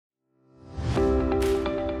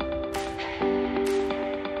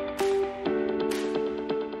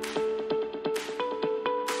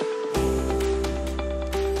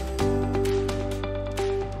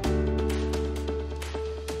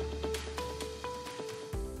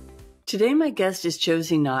Today, my guest is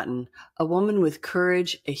Josie Naughton, a woman with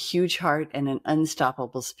courage, a huge heart, and an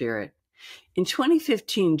unstoppable spirit. In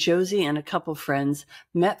 2015, Josie and a couple friends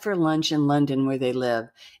met for lunch in London, where they live,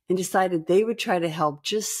 and decided they would try to help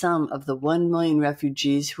just some of the 1 million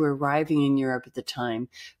refugees who were arriving in Europe at the time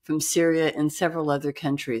from Syria and several other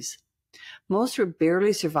countries. Most were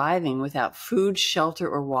barely surviving without food, shelter,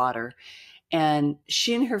 or water. And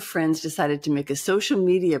she and her friends decided to make a social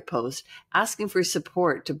media post asking for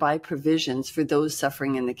support to buy provisions for those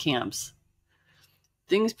suffering in the camps.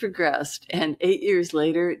 Things progressed, and 8 years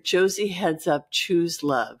later, Josie heads up Choose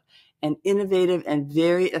Love, an innovative and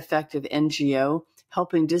very effective NGO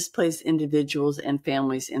helping displaced individuals and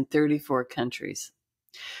families in 34 countries.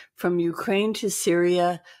 From Ukraine to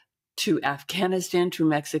Syria, to Afghanistan, to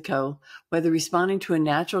Mexico, whether responding to a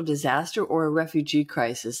natural disaster or a refugee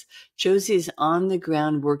crisis, Josie is on the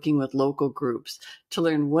ground working with local groups to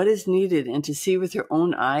learn what is needed and to see with her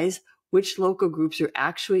own eyes which local groups are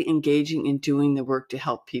actually engaging in doing the work to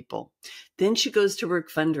help people. Then she goes to work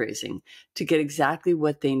fundraising to get exactly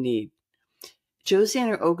what they need. Josie and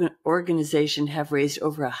her organization have raised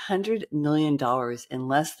over $100 million in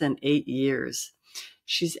less than 8 years.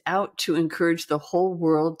 She's out to encourage the whole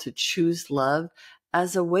world to choose love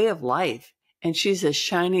as a way of life, and she's a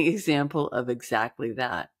shining example of exactly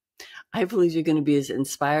that. I believe you're going to be as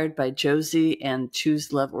inspired by Josie and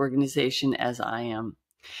Choose Love organization as I am.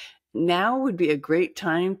 Now would be a great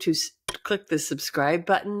time to click the subscribe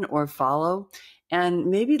button or follow, and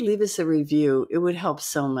maybe leave us a review. It would help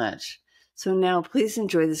so much. So now please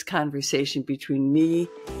enjoy this conversation between me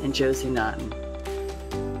and Josie Naughton.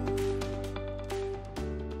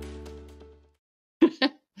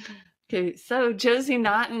 Okay, so Josie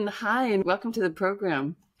Naughton, hi, and welcome to the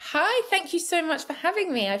program. Hi, thank you so much for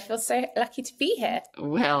having me. I feel so lucky to be here.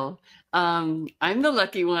 Well, I'm the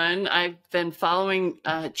lucky one. I've been following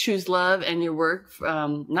Choose Love and your work,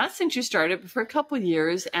 not since you started, but for a couple of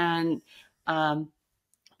years. And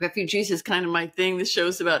refugees is kind of my thing. This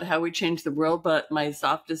show's about how we change the world, but my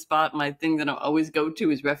softest spot, my thing that I always go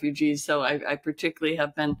to is refugees. So I particularly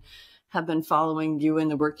have been following you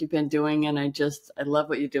and the work you've been doing, and I love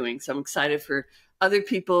what you're doing. So I'm excited for other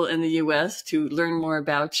people in the U.S. to learn more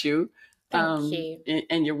about you, Thank you.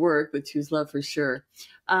 And your work with Choose Love for sure.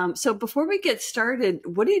 So before we get started,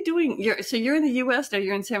 what are you doing? You're in the U.S. now.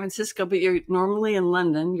 You're in San Francisco, but you're normally in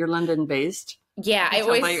London. You're London based. Yeah, I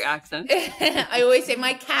always tell by your accent. I always say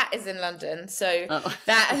my cat is in London, so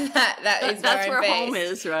that is that's where based. Home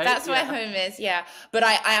is, right? That's where home is, yeah. But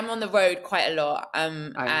I am on the road quite a lot,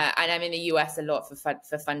 and I'm in the US a lot for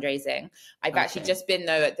fundraising. I've actually just been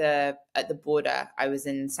though at the border. I was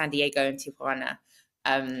in San Diego and Tijuana,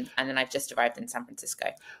 and then I've just arrived in San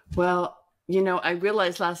Francisco. Well, you know, I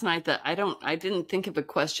realized last night that I didn't think of a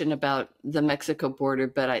question about the Mexico border,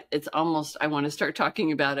 but I want to start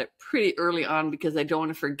talking about it pretty early on because I don't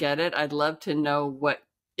want to forget it. I'd love to know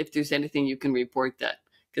if there's anything you can report that,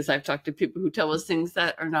 because I've talked to people who tell us things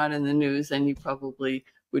that are not in the news, and you probably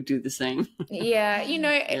would do the same. Yeah. You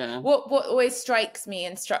know, what always strikes me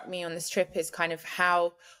and struck me on this trip is kind of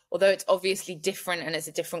how, although it's obviously different and it's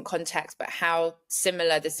a different context, but how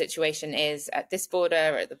similar the situation is at this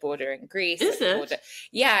border or at the border in Greece. Is it? Border.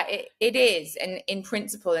 Yeah, it is. And in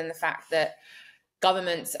principle, in the fact that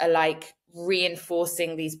governments are like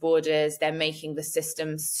reinforcing these borders, they're making the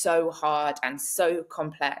system so hard and so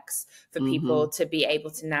complex for people to be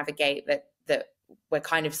able to navigate that we're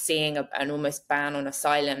kind of seeing an almost ban on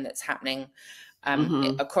asylum that's happening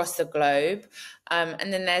across the globe.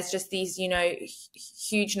 And then there's just these, you know,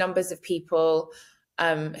 huge numbers of people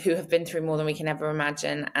who have been through more than we can ever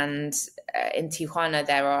imagine. And in Tijuana,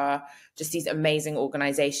 there are just these amazing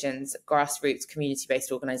organizations, grassroots,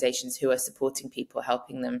 community-based organizations who are supporting people,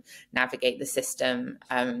 helping them navigate the system.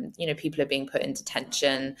 You know, people are being put in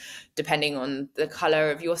detention. Depending on the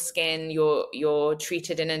color of your skin, you're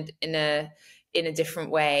treated in a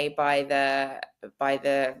different way by the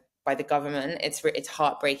government. It's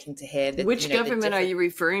heartbreaking to hear that. Which government are you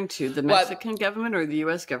referring to? The Mexican government or the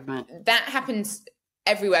U.S. government? That happens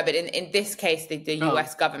everywhere, but in this case, the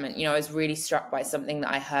U.S. government. You know, I was really struck by something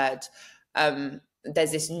that I heard.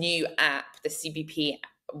 There's this new app, the CBP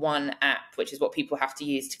One app, which is what people have to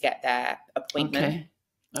use to get their appointment.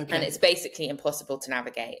 Okay. And it's basically impossible to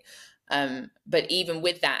navigate. But even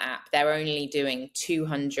with that app, they're only doing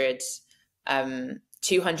 200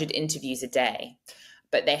 interviews a day.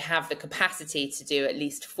 But they have the capacity to do at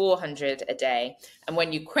least 400 a day. And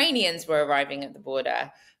when Ukrainians were arriving at the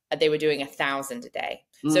border, they were doing 1,000 a day.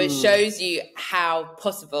 So it shows you how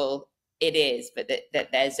possible it is, but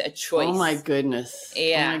that there's a choice. Oh my goodness.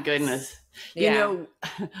 Yeah. Oh my goodness. Yeah. You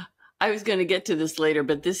know, I was going to get to this later,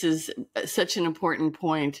 but this is such an important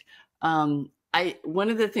point. One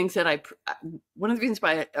of the reasons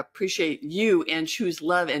why I appreciate you and Choose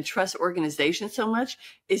Love and Trust Organization so much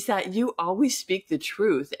is that you always speak the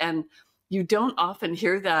truth, and you don't often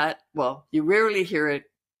hear that. Well, you rarely hear it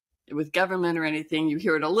with government or anything. You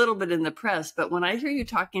hear it a little bit in the press, but when I hear you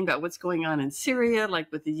talking about what's going on in Syria,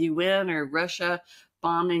 like with the UN or Russia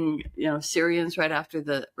bombing, Syrians right after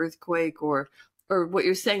the earthquake, or what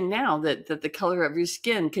you're saying now, that the color of your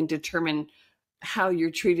skin can determine how you're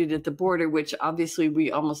treated at the border, which obviously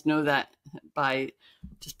we almost know that by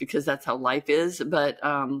just because that's how life is. But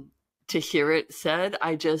to hear it said,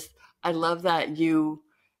 I love that you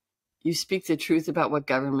speak the truth about what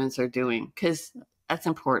governments are doing, because that's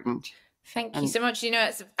important. Thank you so much. It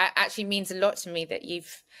actually means a lot to me that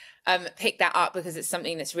you've picked that up, because it's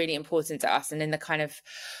something that's really important to us. And in the kind of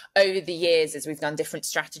over the years, as we've done different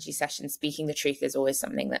strategy sessions, speaking the truth is always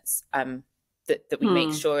something that's that we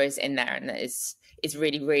make sure is in there, and that is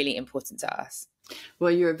really, really important to us.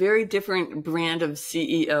 Well, you're a very different brand of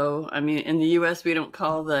CEO. I mean, in the US, we don't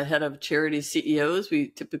call the head of charity CEOs. We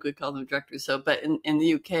typically call them directors. But in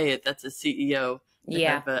the UK, that's a CEO.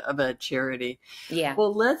 Of a charity. Yeah.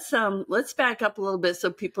 Well, let's back up a little bit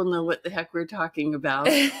so people know what the heck we're talking about.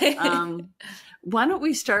 Why don't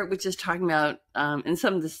we start with just talking about, and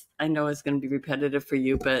some of this I know is going to be repetitive for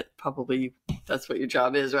you, but probably that's what your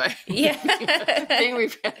job is, right? Yeah. Being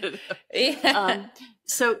repetitive. Yeah.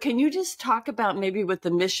 So can you just talk about maybe what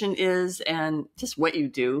the mission is and just what you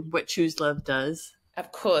do, what Choose Love does?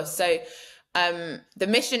 Of course. So the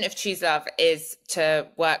mission of Choose Love is to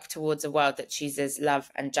work towards a world that chooses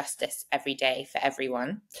love and justice every day for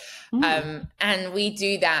everyone. And we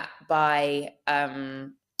do that by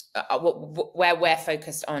where we're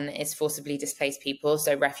focused on is forcibly displaced people,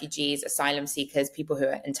 so refugees, asylum seekers, people who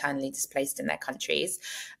are internally displaced in their countries.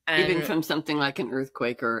 Even from something like an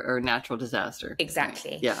earthquake or a natural disaster.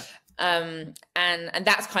 Exactly. Yeah. And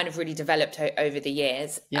that's kind of really developed over the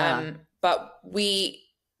years. Yeah. But we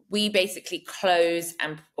basically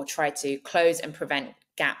try to close and prevent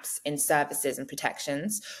gaps in services and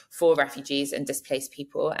protections for refugees and displaced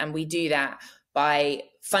people. And we do that by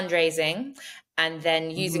fundraising and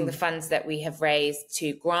then using the funds that we have raised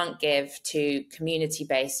to give to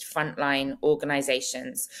community-based frontline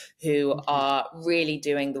organizations who are really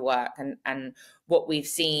doing the work. And what we've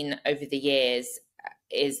seen over the years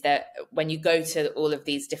is that when you go to all of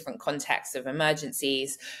these different contexts of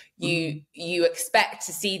emergencies, you expect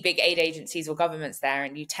to see big aid agencies or governments there,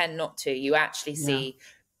 and you tend not to. You actually see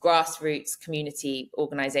grassroots community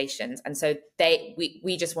organizations. And so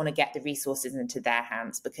we just want to get the resources into their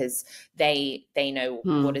hands because they know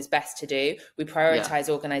what is best to do. We prioritize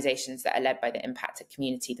organizations that are led by the impacted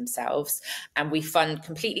community themselves. And we fund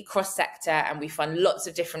completely cross-sector, and we fund lots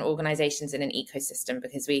of different organizations in an ecosystem,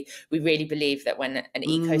 because we really believe that when an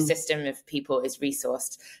ecosystem of people is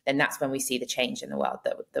resourced, then that's when we see the change in the world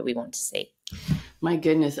that we want to see. My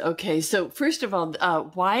goodness. Okay. So first of all,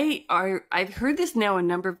 I've heard this now a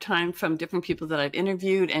number of times from different people that I've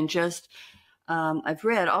interviewed, and just I've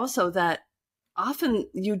read also that often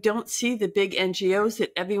you don't see the big NGOs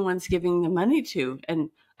that everyone's giving the money to.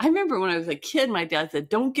 And I remember when I was a kid, my dad said,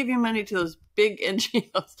 don't give your money to those big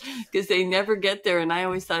NGOs because they never get there. And I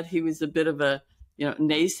always thought he was a bit of a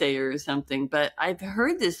naysayer or something, but I've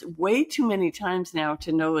heard this way too many times now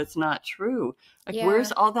to know it's not true. Like,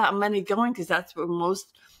 where's all that money going? Because that's what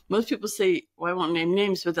most people say. Well, I won't name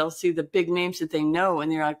names, but they'll see the big names that they know,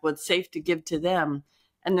 and they're like, well, it's safe to give to them.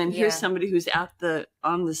 And then here's somebody who's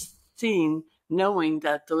on the scene, knowing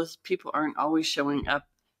that those people aren't always showing up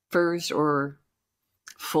first or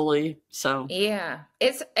fully. So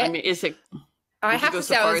is it? I have to go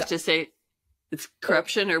so far as to say it's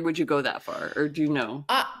corruption, or would you go that far, or do you know?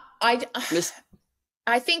 I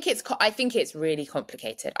think it's really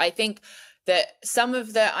complicated. I think that some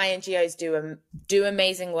of the INGOs do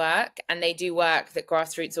amazing work, and they do work that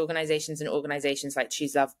grassroots organizations and organizations like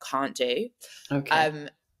Choose Love can't do. Okay.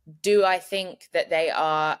 Do I think that they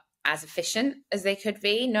are as efficient as they could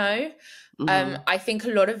be? No. I think a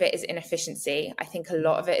lot of it is inefficiency. I think a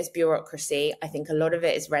lot of it is bureaucracy. I think a lot of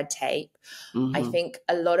it is red tape. I think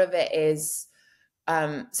a lot of it is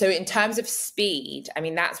so in terms of speed, I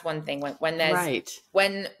mean, that's one thing. When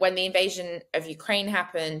the invasion of Ukraine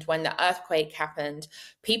happened, when the earthquake happened,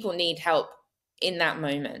 people need help in that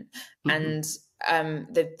moment. And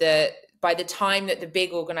by the time that the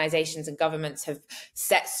big organizations and governments have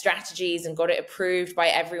set strategies and got it approved by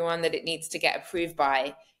everyone that it needs to get approved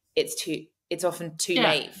by, it's often too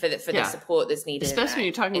late for the support that's needed. Especially when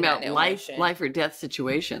you're talking about life or death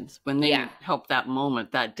situations, when they help that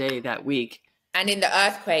moment, that day, that week. And in the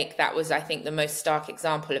earthquake, that was, I think, the most stark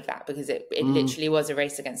example of that, because it literally was a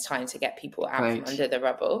race against time to get people out from under the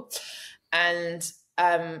rubble. And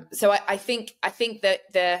so I think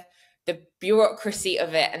that the bureaucracy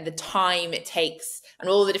of it and the time it takes and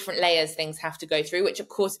all the different layers things have to go through, which of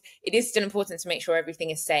course it is still important to make sure everything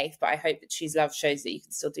is safe, but I hope that Choose Love shows that you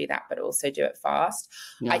can still do that but also do it fast.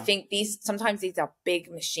 I think sometimes these are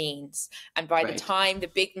big machines, and by the time the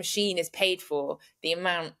big machine is paid for, the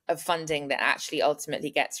amount of funding that actually ultimately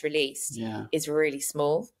gets released is really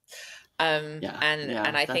small. And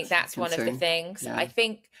I think that's one of the things. I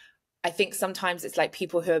think sometimes it's like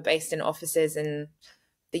people who are based in offices in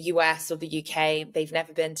the US or the UK, they've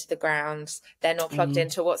never been to the ground. They're not plugged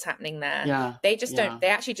into what's happening there. They just don't, they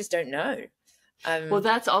actually just don't know. Well,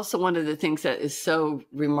 that's also one of the things that is so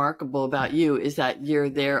remarkable about you, is that you're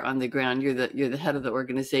there on the ground. You're the head of the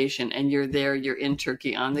organization, and you're there. You're in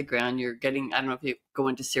Turkey on the ground. You're getting, I don't know if you go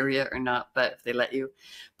into Syria or not, but if they let you.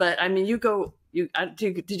 But I mean, did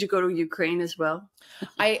you go to Ukraine as well?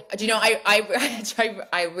 I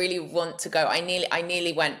really want to go. I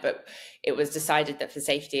nearly went, but it was decided that for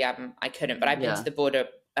safety, I couldn't. But I've been to the border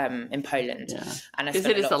in Poland, and I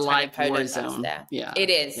spent a lot of time in Poland zone. There. It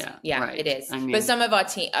is. It is. I mean, but some of our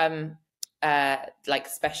team, like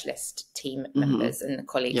specialist team members and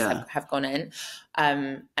colleagues have gone in,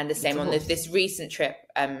 and the same on this recent trip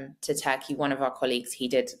to Turkey. One of our colleagues, he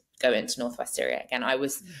did go into northwest Syria again. I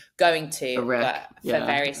was going to, but for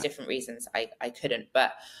various different reasons, I couldn't.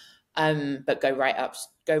 But go right up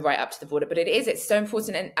to the border. But it's so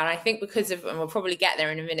important, and I think because of, and we'll probably get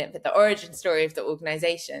there in a minute, but the origin story of the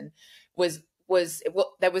organization was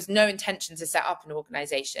there was no intention to set up an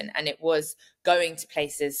organization, and it was going to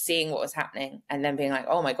places, seeing what was happening, and then being like,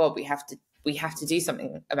 oh my God, we have to do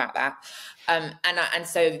something about that. And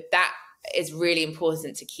so that is really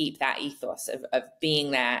important, to keep that ethos of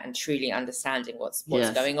being there and truly understanding what's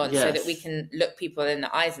going on, so that we can look people in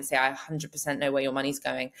the eyes and say, I 100% know where your money's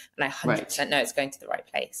going, and I 100% know it's going to the right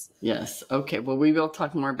place. Yes. Okay. Well, we will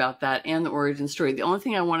talk more about that and the origin story. The only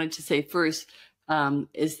thing I wanted to say first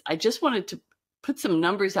is I just wanted to put some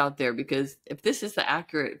numbers out there, because if this is the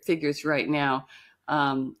accurate figures right now,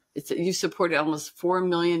 you supported almost 4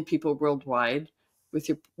 million people worldwide.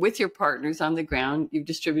 With your partners on the ground. You've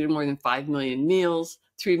distributed more than 5 million meals,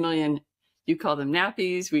 3 million, you call them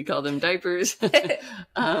nappies, we call them diapers,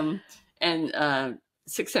 and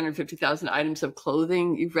 650,000 items of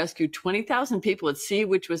clothing. You've rescued 20,000 people at sea,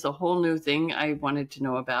 which was a whole new thing I wanted to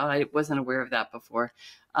know about. I wasn't aware of that before.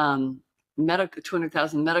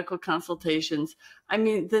 200,000 medical consultations. I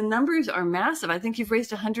mean, the numbers are massive. I think you've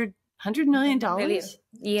raised $100 million.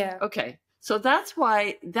 Yeah. Okay. So that's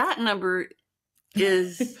why that number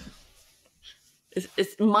is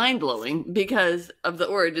mind-blowing, because of the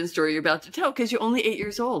origin story you're about to tell, because you're only 8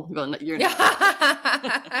 years old. Well, you're not.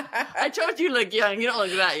 I told you look young. You don't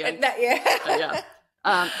look that young.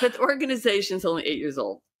 But the organization's only 8 years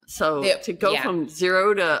old. So to go from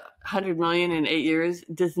 0 to 100 million in 8 years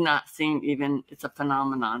does not seem even, it's a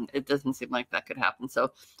phenomenon. It doesn't seem like that could happen.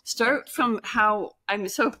 So start from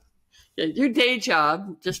your day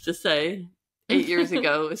job, just to say, 8 years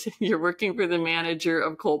ago, you're working for the manager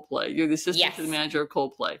of Coldplay. You're the assistant to the manager of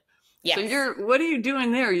Coldplay. Yes. So what are you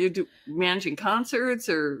doing there? You managing concerts,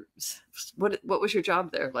 or what was your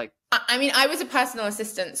job there like? I mean, I was a personal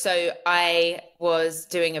assistant, so I was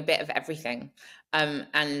doing a bit of everything,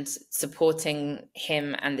 and supporting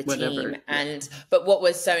him and the team. But what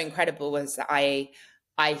was so incredible was that I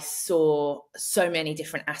saw so many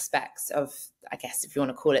different aspects of, I guess, if you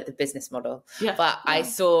want to call it, the business model. I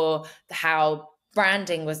saw how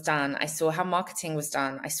branding was done. I saw how marketing was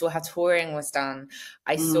done. I saw how touring was done.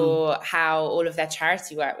 I saw how all of their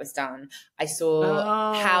charity work was done. I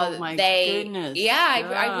saw how they, goodness.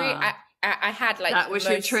 I had like, that was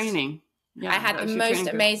your training. I had the most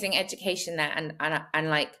amazing education there, and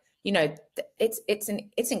like, you know,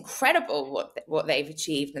 it's incredible what they've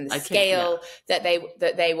achieved, and the scale that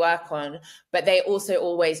they work on. But they also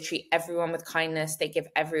always treat everyone with kindness. They give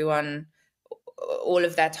everyone all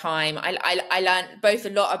of their time. I learned both a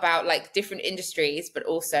lot about like different industries, but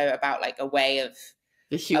also about like a way of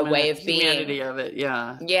humanity being of it.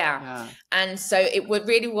 And so it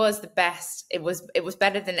really was the best. It was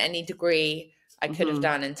better than any degree I could have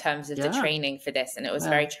done in terms of the training for this, and it was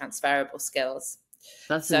very transferable skills.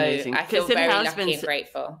 That's amazing. I feel very lucky and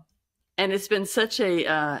grateful. And it's been such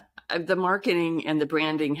the marketing and the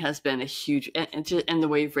branding has been a huge, and the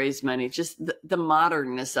way you've raised money, just the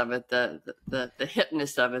modernness of it, the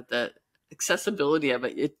hipness of it, the accessibility of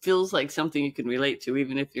it. It feels like something you can relate to,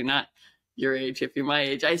 even if you're not your age. If you're my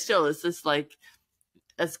age, it's just like,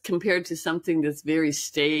 as compared to something that's very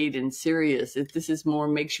staid and serious. This is more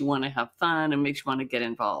makes you want to have fun and makes you want to get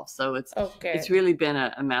involved. So it's really been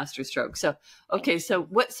a master stroke. So okay, so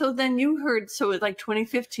then you heard, so it's like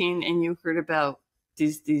 2015, and you heard about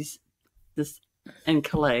this in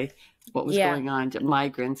Calais, what was going on to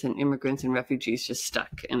migrants and immigrants and refugees just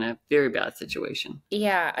stuck in a very bad situation.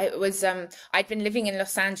 Yeah, it was I'd been living in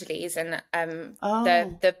Los Angeles, and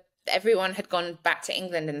everyone had gone back to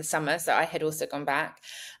England in the summer, so I had also gone back.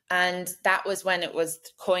 And that was when it was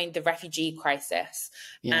coined the refugee crisis.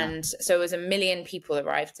 Yeah. And so it was over 1 million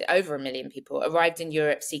people arrived in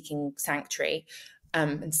Europe seeking sanctuary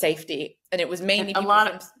and safety. And it was mainly people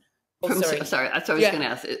sorry, that's what I was going to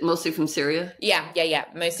ask. Mostly from Syria? Yeah.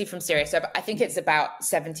 Mostly from Syria. So I think it's about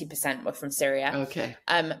 70% were from Syria. Okay.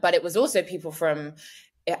 But it was also people from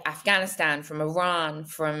Afghanistan, from Iran,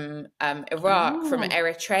 from Iraq, from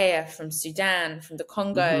Eritrea, from Sudan, from the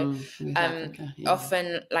Congo,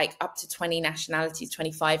 often like up to 20 nationalities,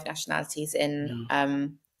 25 nationalities in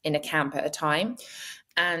a camp at a time.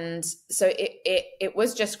 And so it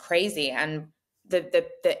was just crazy. And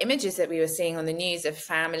the images that we were seeing on the news of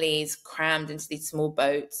families crammed into these small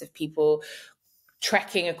boats, of people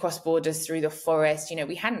trekking across borders through the forest,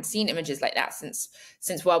 we hadn't seen images like that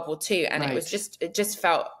since World War II, and it just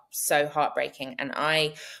felt so heartbreaking. And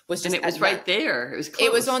I was just, and it was right there. It was close,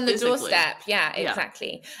 it was on the physically. doorstep. Yeah,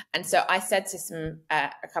 exactly. And so I said to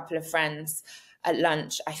a couple of friends at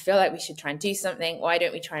lunch, I feel like we should try and do something. Why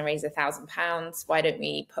don't we try and raise £1,000? Why don't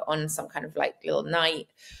we put on some kind of like little night?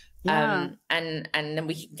 And then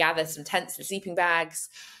we could gather some tents and sleeping bags.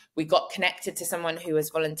 We got connected to someone who was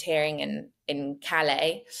volunteering in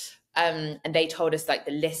Calais, and they told us like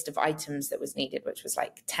the list of items that was needed, which was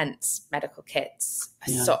like tents, medical kits,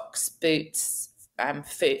 socks, boots,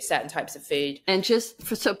 food, certain types of food. And just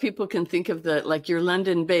so people can think of your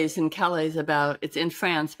London base in Calais it's in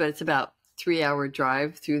France, but it's about 3-hour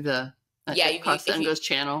drive through the across the English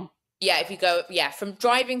Channel. Yeah, if you go, from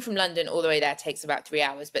driving from London all the way there takes about 3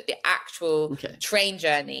 hours, but the actual train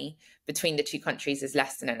journey between the two countries is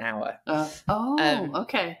less than an hour.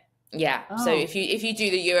 Okay. Yeah. Oh. So if you do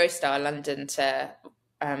the Eurostar London to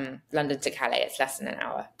Calais, it's less than an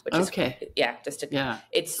hour. Which is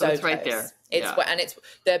it's so it's right there. And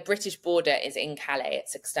the British border is in Calais.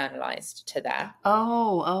 It's externalized to there.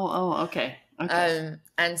 Okay.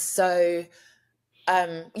 And so.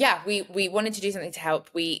 We wanted to do something to help.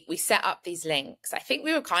 We set up these links. I think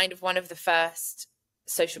we were kind of one of the first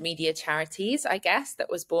social media charities, I guess, that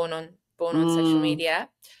was born on social media.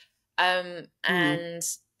 And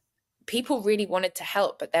people really wanted to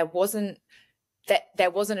help, but there wasn't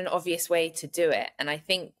an obvious way to do it. And I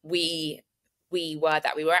think we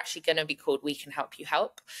were actually going to be called We Can Help You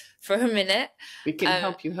Help for a minute. We can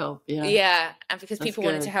help you help. Yeah. And because people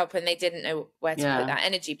wanted to help and they didn't know where to put that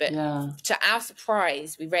energy. But to our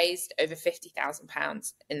surprise, we raised over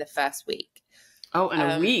 £50,000 in the first week. Oh, in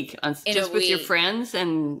a week? Just with your friends?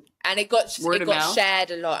 And it got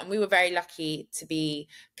shared a lot. And we were very lucky to be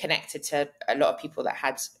connected to a lot of people that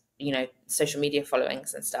had, social media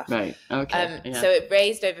followings and stuff. Right. Okay. So it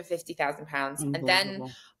raised over £50,000. And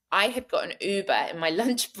then I had got an Uber in my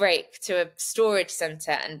lunch break to a storage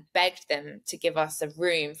centre and begged them to give us a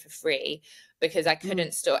room for free because I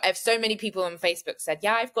couldn't store. I have so many people on Facebook said,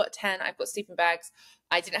 I've got 10, I've got sleeping bags.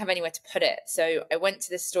 I didn't have anywhere to put it. So I went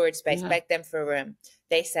to this storage space, begged them for a room.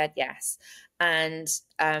 They said yes. And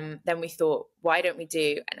then we thought, why don't we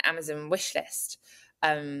do an Amazon wish list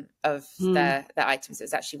of the items? It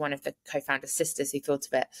was actually one of the co-founder's sisters who thought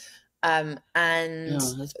of it. So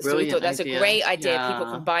we thought that's a great idea.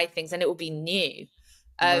 People can buy things and it will be new.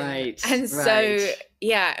 Amazing.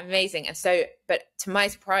 And so, but to my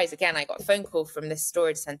surprise, again, I got a phone call from this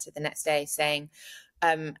storage center the next day saying,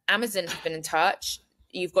 Amazon have been in touch.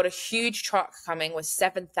 You've got a huge truck coming with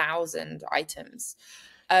 7,000 items.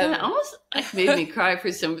 That almost made me cry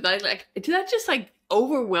for some. Did that just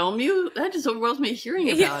overwhelm you? That just overwhelms me hearing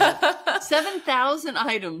about it. 7,000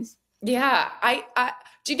 items. Yeah,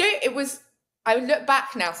 do you know, it was, I look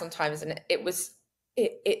back now sometimes and it was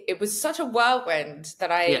such a whirlwind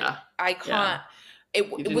that I can't, it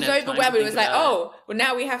was overwhelming. It was like,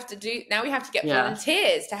 now we have to get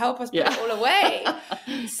volunteers to help us put it all away.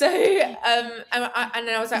 So, and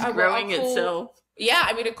then I was like, growing itself. Yeah,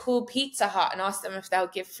 I'm going to call Pizza Hut and ask them if they'll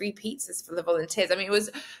give free pizzas for the volunteers. I mean, it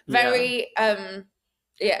was very,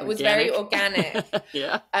 it was very organic.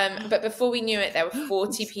 Yeah. But before we knew it, there were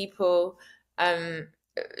 40 people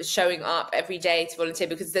showing up every day to volunteer,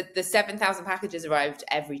 because the 7,000 packages arrived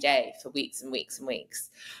every day for weeks and weeks and weeks.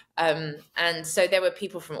 And so there were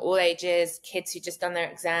people from all ages, kids who just done their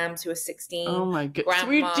exams who were 16. Oh my goodness. So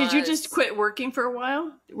did you just quit working for a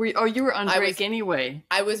while? You were on break anyway?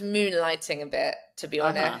 I was moonlighting a bit, to be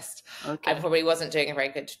honest. Okay. I probably wasn't doing a very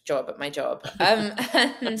good job at my job. And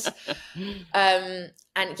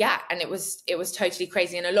it was totally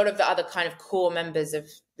crazy. And a lot of the other kind of core members of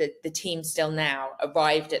the team still now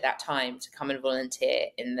arrived at that time to come and volunteer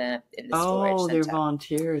in the storage center. They're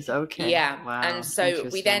volunteers. Okay. Yeah. Wow. And so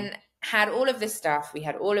we then had all of this stuff. We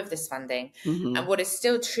had all of this funding. Mm-hmm. And what is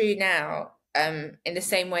still true now, in the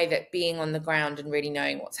same way that being on the ground and really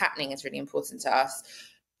knowing what's happening is really important to us,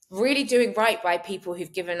 really doing right by people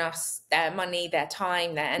who've given us their money, their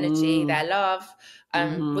time, their energy, their love,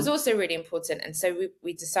 was also really important. And so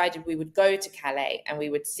we decided we would go to Calais and we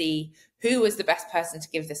would see who was the best person to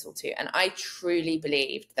give this all to. And I truly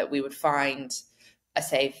believed that we would find a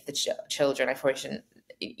Save the Children. I probably shouldn't,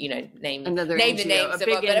 name NGO, the names of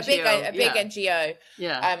it, but a big NGO,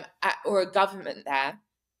 or a government there.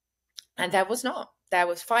 And there was not. There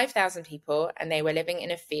was 5,000 people and they were living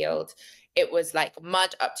in a field. It was like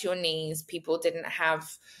mud up to your knees. People didn't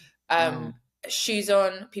have shoes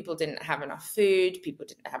on. People didn't have enough food. People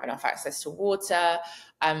didn't have enough access to water.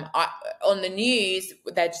 On the news,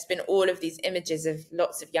 there'd just been all of these images of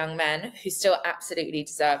lots of young men who still absolutely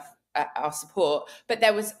deserve our support. But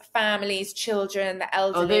there was families, children, the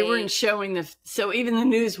elderly. Oh, they weren't showing so even the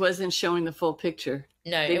news wasn't showing the full picture.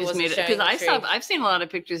 No, they just made it, because I've seen a lot of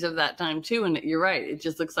pictures of that time too, and you're right. It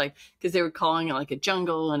just looks like, because they were calling it like a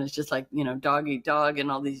jungle, and it's just like, dog eat dog, and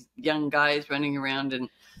all these young guys running around and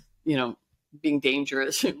being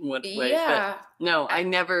dangerous in one way. Yeah. But no, I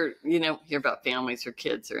never hear about families or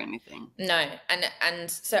kids or anything. No, and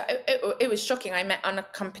so it was shocking. I met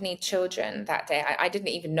unaccompanied children that day. I didn't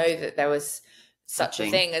even know that there was such a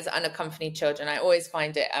thing as unaccompanied children. I always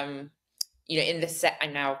find it in the I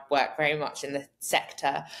now work very much in the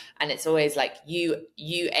sector, and it's always like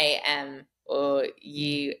UAM or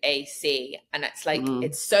UAC, and it's like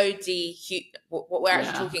it's so what we're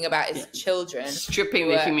actually talking about is children, stripping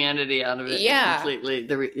the humanity out of it, completely.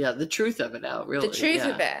 The truth of it out, really. The truth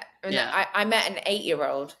of it. I met an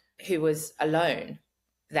 8-year-old who was alone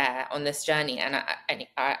there on this journey, and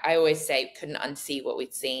I always say couldn't unsee what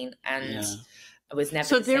we'd seen, and it was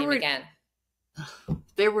never the same again.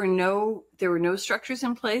 There were no structures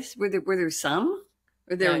in place. Were there some,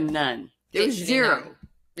 or there were none? There was zero. None.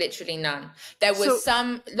 Literally none. There was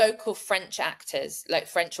some local French actors, like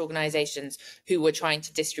French organizations, who were trying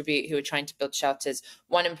to distribute, who were trying to build shelters.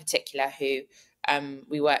 One in particular who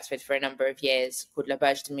we worked with for a number of years, called La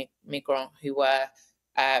Berge de Migrants, who were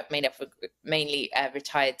made up of mainly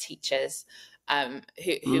retired teachers,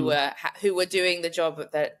 who were doing the job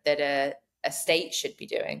that a state should be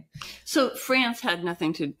doing. So France had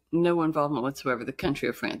no involvement whatsoever. The country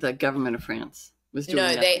of France, the government of France was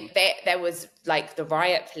doing nothing. There was like the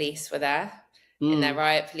riot police were there in their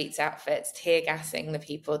riot police outfits, tear gassing the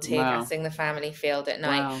people, gassing the family field at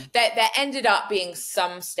night. Wow. There ended up being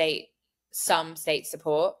some state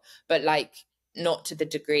support, but like not to the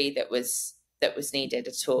degree that was needed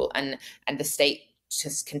at all. And the state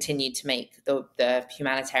just continued to make the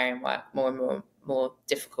humanitarian work more and more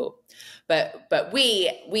difficult. But we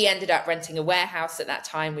ended up renting a warehouse at that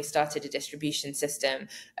time. We started a distribution system,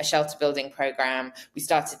 a shelter building program. We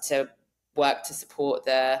started to work to support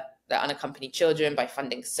the unaccompanied children by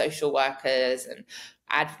funding social workers and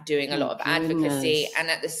doing a lot of advocacy. And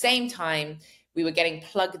at the same time, we were getting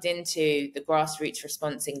plugged into the grassroots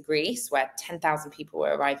response in Greece, where 10,000 people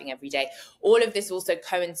were arriving every day. All of this also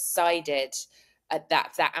coincided,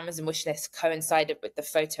 that Amazon wish list coincided with the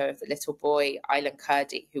photo of the little boy, Aylan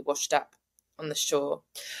Kurdi, who washed up on the shore,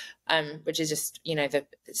 which is just,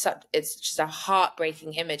 it's just a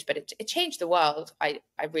heartbreaking image, but it changed the world. I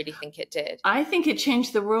really think it did. I think it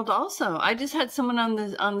changed the world also. I just had someone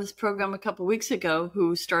on this program a couple of weeks ago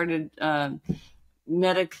who started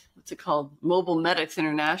what's it called? Mobile Medics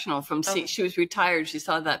International. She was retired. She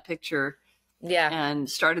saw that picture. Yeah. And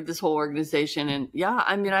started this whole organization. And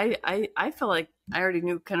I mean, I feel like I already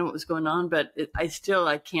knew kind of what was going on, but I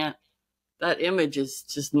can't, that image is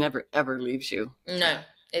just never, ever leaves you. No.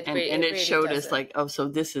 It really showed doesn't. Us like, so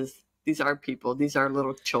these are people, these are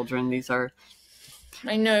little children, these are.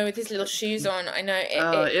 I know, with his little shoes on. I know.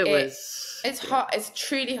 It's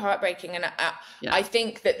truly heartbreaking. And I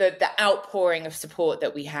think that the outpouring of support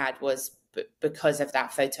that we had was because of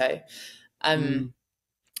that photo.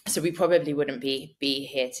 So we probably wouldn't be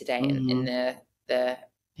here today in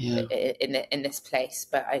this place,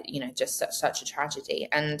 but just such a tragedy.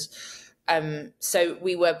 And so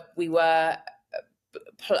we were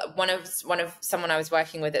someone I was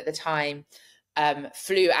working with at the time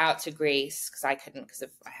flew out to Greece because I couldn't, because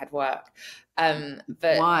I had work.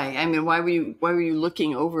 But why? I mean, why were you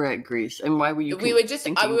looking over at Greece, and why were you? We were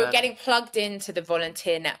getting plugged into the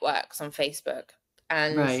volunteer networks on Facebook,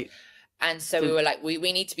 and right. And so we were like, we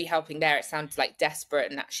need to be helping there. It sounds like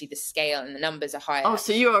desperate, and actually the scale and the numbers are higher. Oh,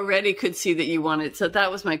 so you already could see that you wanted. So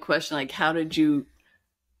that was my question. Like, how did you,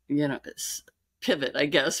 pivot, I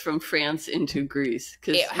guess, from France into Greece?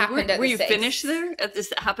 Because it happened were you finished there?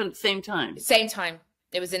 It happened at the same time? Same time.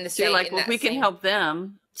 It was in the same. You're like, well, we can help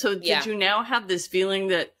them. So did you now have this feeling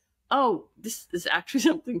that, oh, this is actually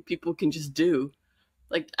something people can just do?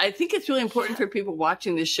 Like, I think it's really important for people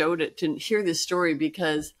watching this show to hear this story,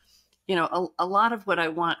 because a lot of what I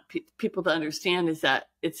want people to understand is that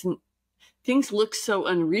things look so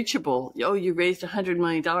unreachable. Oh, you raised $100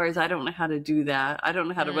 million. I don't know how to do that. I don't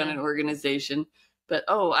know how to run an organization, but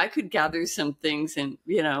I could gather some things and,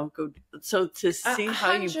 go. So to see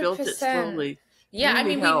how you built it slowly,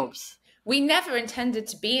 really helps. We never intended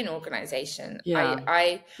to be an organization. Yeah.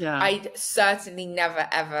 I certainly never,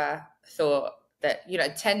 ever thought that,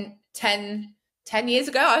 10 years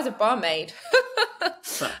ago, I was a barmaid.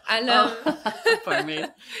 And barmaid.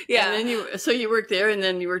 Yeah. And then you worked there, and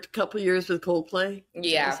then you worked a couple of years with Coldplay.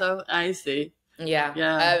 Yeah. So I see. Yeah.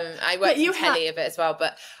 I worked in telly a bit as well,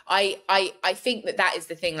 but I think that is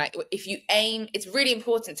the thing. Like, if you aim, it's really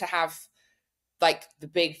important to have like the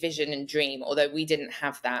big vision and dream, although we didn't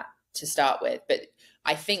have that to start with. But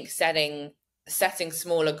I think setting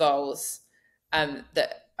smaller goals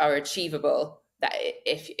that are achievable, that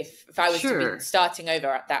if I was to be starting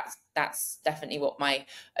over, that's definitely what my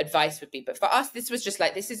advice would be. But for us, this was just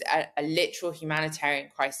like, this is a literal humanitarian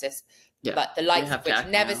crisis, but the likes of which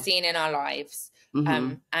never seen in our lives.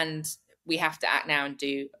 And we have to act now and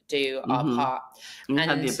do our part. And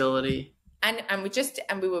have the ability. And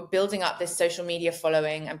we were building up this social media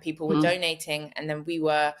following, and people were donating. And then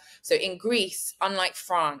so in Greece, unlike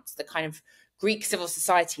France, the kind of Greek civil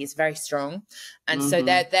society is very strong. And so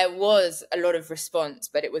there was a lot of response,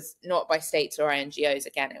 but it was not by states or NGOs.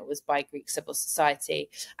 Again, it was by Greek civil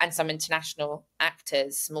society and some international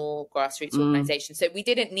actors, small grassroots organizations. So we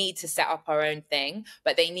didn't need to set up our own thing,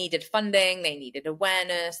 but they needed funding, they needed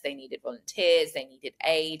awareness, they needed volunteers, they needed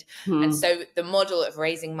aid. And so the model of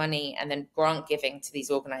raising money and then grant giving to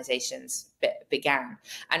these organizations began.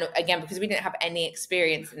 And again, because we didn't have any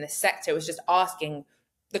experience in this sector, it was just asking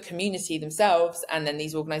the community themselves and then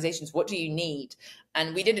these organizations, what do you need?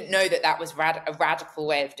 And we didn't know that was a radical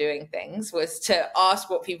way of doing things, was to ask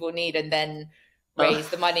what people need and then raise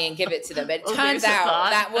the money and give it to them. But it turns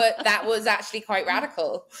out that was actually quite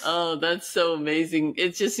radical. Oh, that's so amazing.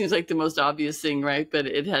 It just seems like the most obvious thing, right? But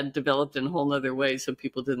it had developed in a whole other way, so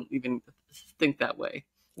people didn't even think that way.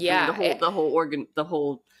 Yeah. I mean, the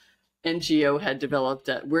whole NGO had developed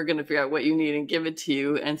that we're going to figure out what you need and give it to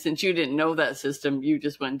you. And since you didn't know that system, you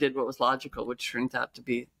just went and did what was logical, which turns out to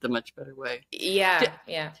be the much better way. Yeah.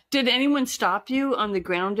 Did anyone stop you on the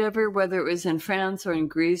ground ever, whether it was in France or in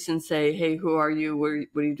Greece, and say, hey, who are you? What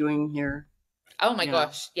are you doing here? Oh my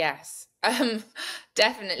gosh. Yes.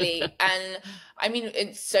 Definitely. And I mean,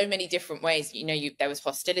 in so many different ways, there was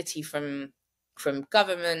hostility from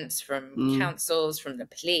governments, from councils, from the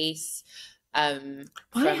police.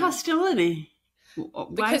 Why hostility?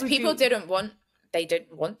 Because people didn't want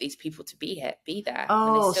these people to be there.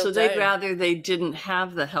 Oh, so they'd rather they didn't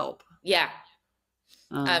have the help. Yeah.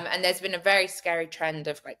 And there's been a very scary trend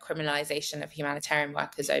of like criminalization of humanitarian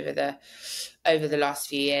workers over the last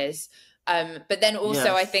few years. But then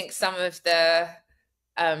also I think some of the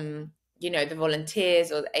the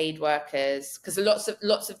volunteers or the aid workers, because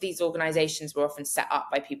lots of these organizations were often set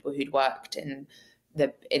up by people who'd worked in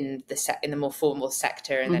the more formal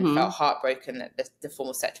sector and then felt heartbroken that the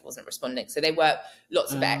formal sector wasn't responding. So they were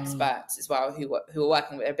lots of experts as well who were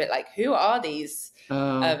working with a bit like, who are these who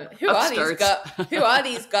are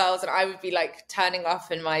these girls? And I would be like turning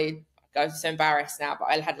off in my, I'm so embarrassed now, but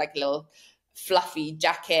I had like a little fluffy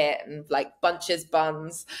jacket and like bunches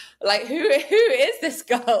buns, like who is this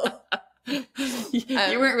girl? You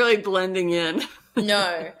weren't really blending in.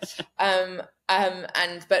 No.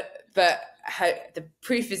 But the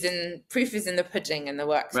proof is in the pudding, and the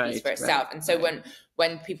work speaks for itself. And so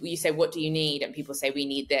when people, you say, what do you need? And people say, we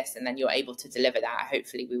need this. And then you're able to deliver that.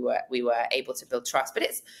 Hopefully we were able to build trust, but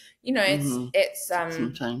it's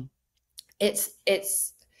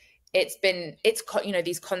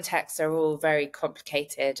these contexts are all very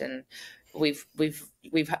complicated, and we've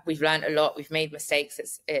learned a lot. We've made mistakes.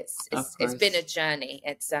 It's been a journey.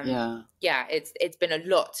 It's been a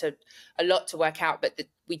lot to work out, but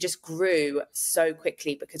we just grew so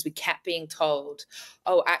quickly because we kept being told,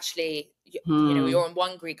 oh, actually, you know, we were on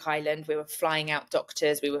one Greek island, we were flying out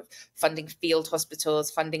doctors, we were funding field hospitals,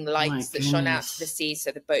 funding lights that shone out to the sea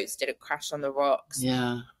so the boats didn't crash on the rocks.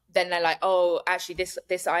 Yeah. Then they're like, oh, actually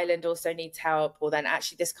this island also needs help, or then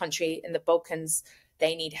actually this country in the Balkans,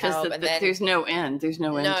 they need help. And then there's no end. There's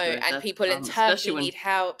no end to it. And people in Turkey need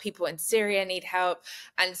help. People in Syria need help.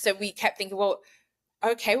 And so we kept thinking, well,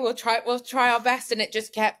 okay, we'll try our best. And it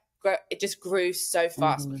just grew so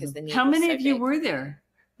fast because the need. How many so of you big. were there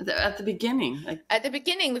at the beginning? At the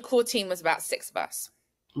beginning, the core team was about 6 of us.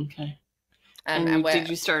 Okay. And did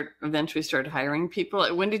you eventually start hiring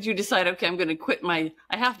people? When did you decide, okay, I'm going to quit I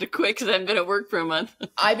have to quit because I'm going to work for a month?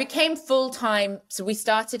 I became full-time. So we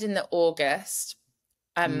started in the August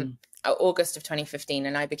of 2015,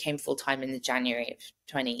 and I became full-time in the January of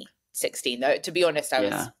 2016. Though, to be honest, I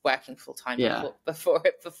was working full-time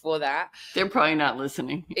before that. They're probably not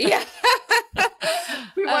listening. Yeah.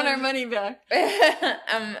 We want our money back.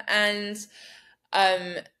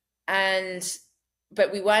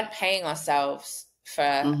 But we weren't paying ourselves for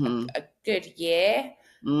a good year,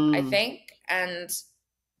 I think. And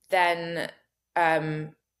then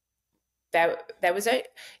there was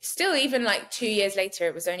still, even like 2 years later,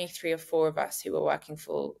 it was only 3 or 4 of us who were working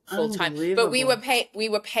full time. But we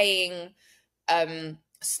were paying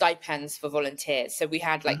stipends for volunteers. So we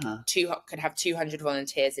had like could have 200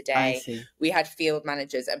 volunteers a day. We had field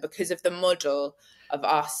managers, and because of the model of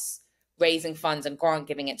us raising funds and grant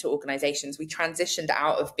giving it to organizations, we transitioned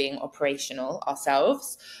out of being operational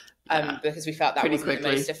ourselves because we felt that wasn't the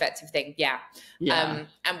most effective thing. And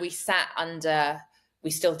we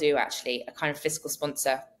still do actually a kind of fiscal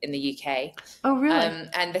sponsor in the UK. Oh, really?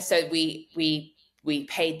 And so we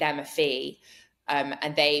paid them a fee.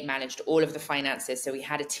 And they managed all of the finances. So we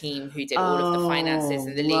had a team who did all of the finances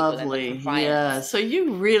and the legal and the compliance. Yeah. So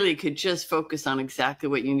you really could just focus on exactly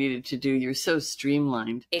what you needed to do. You're so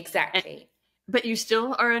streamlined. Exactly. But you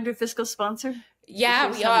still are under fiscal sponsor?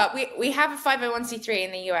 Yeah, we are. We have a 501c3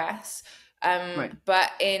 in the US.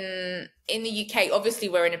 But in the UK, obviously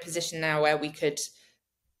we're in a position now where we could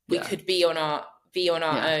be on our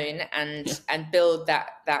own and build that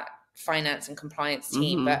finance and compliance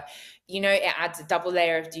team. But you know, it adds a double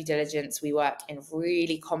layer of due diligence. We work in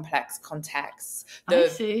really complex contexts. I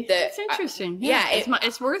see. That's interesting.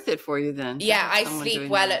 It's worth it for you then. Yeah, I sleep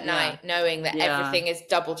well at night knowing that everything is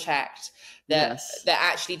double checked. That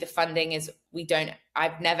actually the funding is,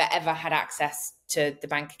 I've never ever had access to the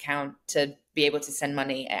bank account to be able to send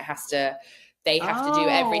money. They have to do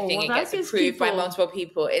everything. It gets approved by multiple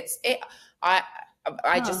people.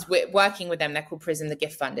 Working with them, they're called Prism, the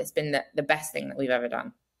Gift Fund. It's been the best thing that we've ever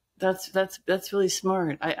done. That's really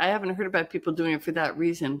smart. I haven't heard about people doing it for that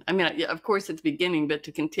reason. I mean, of course at the beginning, but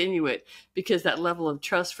to continue it because that level of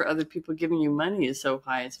trust for other people giving you money is so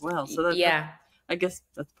high as well. So I guess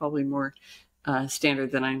that's probably more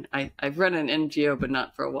standard than I've run an NGO, but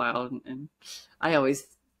not for a while. And I always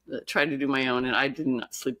try to do my own, and I did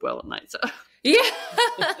not sleep well at night. So. Yeah,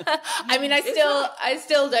 I mean, I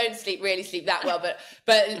still don't really sleep that well, but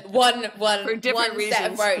one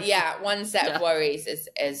set of worries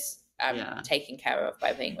is taken care of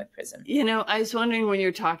by being with Prism. You know, I was wondering when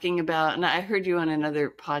you're talking about, and I heard you on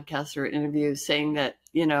another podcast or interview saying that,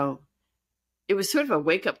 you know, it was sort of a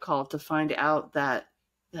wake up call to find out that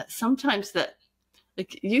sometimes that,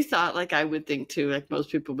 like you thought, like I would think too, like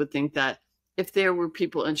most people would think that if there were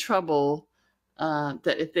people in trouble,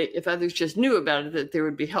 that if others just knew about it, that there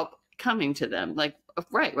would be help coming to them. Like,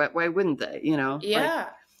 right? Why wouldn't they? You know? Yeah.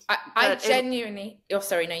 I genuinely. Oh,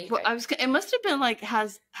 sorry. No, you. Well, it must have been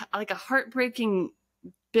has a heartbreaking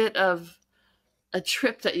bit of a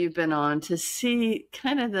trip that you've been on to see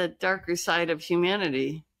kind of the darker side of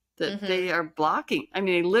humanity that they are blocking. I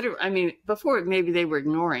mean, before maybe they were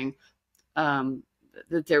ignoring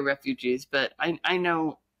that they're refugees, but I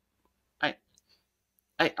know.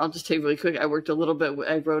 I'll just tell you really quick. I worked a little bit.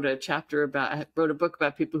 I wrote a book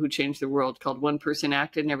about people who changed the world called One Person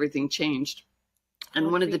Acted and Everything Changed.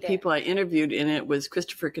 And one of the people I interviewed in it was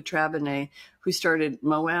Christopher Katrabane, who started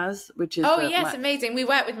MOAS, which is... Oh, yes, amazing. We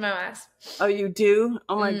work with MOAS. Oh, you do?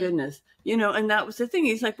 Oh, my goodness. You know, and that was the thing.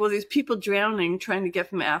 He's like, well, there's people drowning trying to get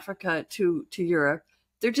from Africa to Europe.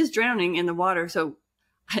 They're just drowning in the water. So,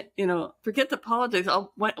 you know, forget the politics.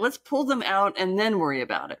 Let's pull them out and then worry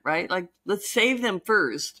about it, right? Like, let's save them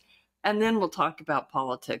first, and then we'll talk about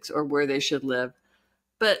politics or where they should live.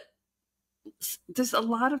 But there's a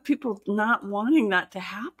lot of people not wanting that to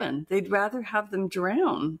happen. They'd rather have them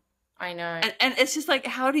drown. I know. And it's just like,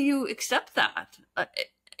 how do you accept that?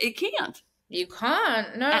 It can't. You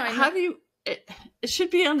can't. No, I know. How do you? It should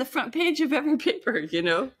be on the front page of every paper, you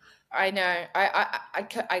know. I know.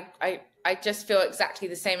 I just feel exactly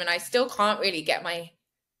the same, and I still can't really get my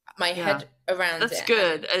head around it. That's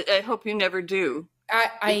good. I hope you never do.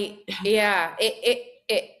 Yeah.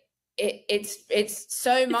 It's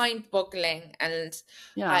so mind-boggling, and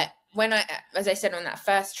as I said, on that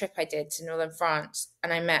first trip I did to northern France,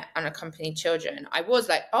 and I met unaccompanied children, I was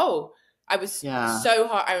like, I was so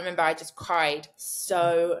hard. I remember I just cried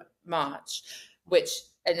so much,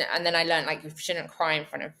 and then I learned, like, you shouldn't cry in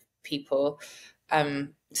front of people.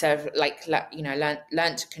 So like,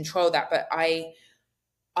 learn to control that. But I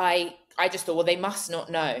just thought, well, they must not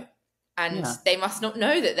know. And they must not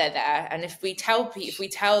know that they're there. And if we tell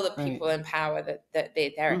the people in power that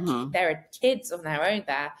there are kids on their own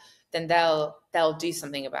there, then they'll do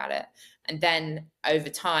something about it. And then over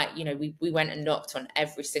time, we went and knocked on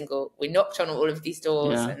all of these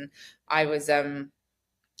doors. And I was, I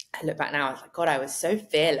look back now, I was like, God, I was so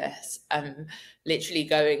fearless. Literally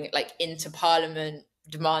going, like, into Parliament,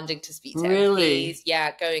 demanding to speak to MPs.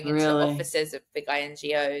 Yeah, going into the offices of big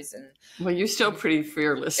NGOs. And well, you're still pretty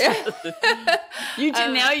fearless.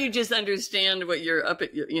 Now you just understand what you're up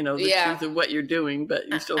at, the truth of what you're doing, but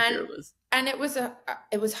you're still fearless. And it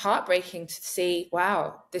was heartbreaking to see,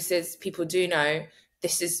 wow, people do know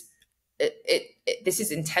this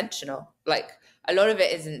is intentional. Like, a lot of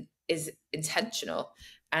it is intentional.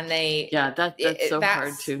 And that's so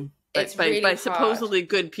hard too. By supposedly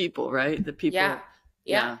good people, right? The people.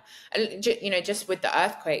 Yeah. And, just with the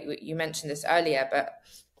earthquake, you mentioned this earlier, but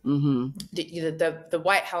the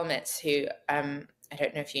white helmets who, I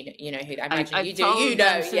don't know if you know who, I imagine you do,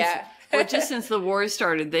 just since the war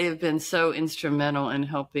started, they have been so instrumental in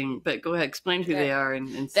helping, but go ahead, explain who they are.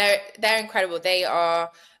 And they're incredible. They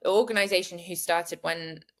are the organization who started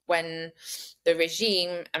when the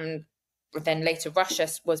regime, and then later Russia,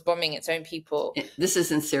 was bombing its own people. This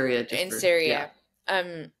is in Syria. Syria.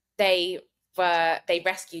 They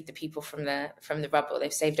rescued the people from the rubble.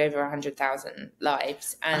 They've saved over 100,000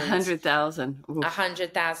 lives. 100,000.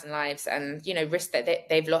 100,000 lives, and risk that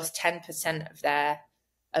they've lost 10%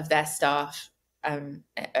 of their staff over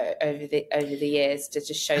the years, to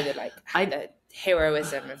just show the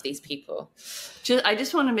heroism of these people. I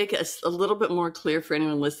just want to make it a little bit more clear for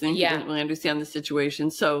anyone listening who doesn't really understand the situation.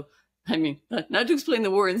 So, I mean, not to explain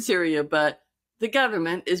the war in Syria, but the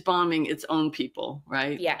government is bombing its own people,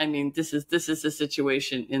 right? Yeah. I mean, this is the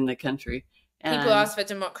situation in the country. And people asked for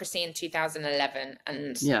democracy in 2011,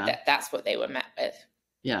 and that's what they were met with.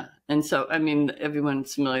 Yeah. And so, I mean,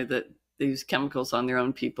 everyone's familiar that they use chemicals on their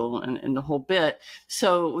own people and the whole bit.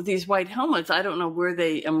 So these white helmets, I don't know where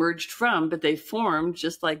they emerged from, but they formed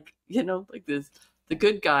just like, like the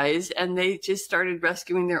good guys, and they just started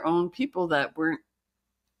rescuing their own people that weren't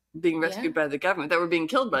being rescued by the government, that were being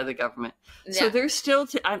killed by the government. So they're still,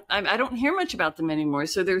 I don't hear much about them anymore.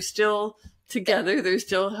 So they're still together. They're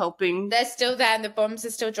still helping. They're still there, and the bombs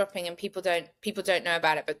are still dropping, and people don't know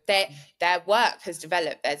about it. But their work has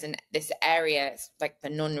developed. There's this area, it's like the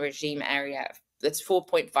non-regime area. There's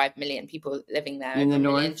 4.5 million people living there, in the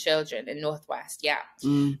north, million children in Northwest.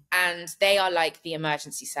 And they are like the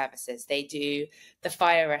emergency services. They do the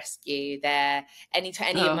fire rescue. Any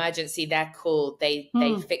emergency, they're called. They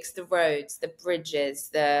fix the roads, the bridges,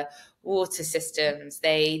 the water systems.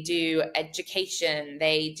 They do education.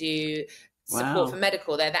 They do support for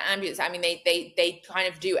medical. They're the ambulance. I mean, they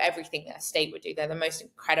kind of do everything that a state would do. They're the most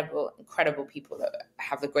incredible people that I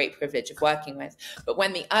have the great privilege of working with. But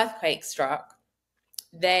when the earthquake struck,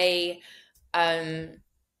 they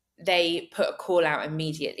put a call out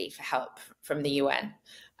immediately for help from the UN,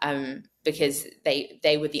 because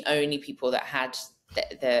they were the only people that had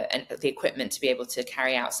the equipment to be able to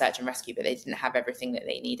carry out search and rescue, but they didn't have everything that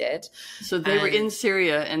they needed. So they were in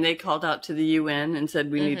Syria, and they called out to the UN and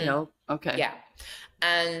said, we need help. Okay. Yeah.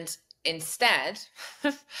 And instead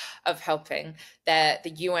of helping, the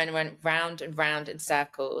UN went round and round in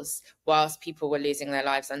circles whilst people were losing their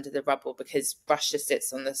lives under the rubble, because Russia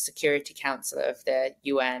sits on the Security Council of the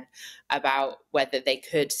UN about whether they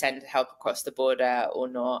could send help across the border or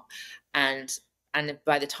not. And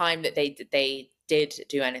by the time that they did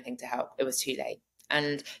do anything to help, it was too late.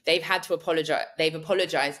 And they've had to apologize. They've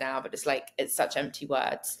apologized now, but it's such empty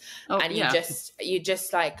words. You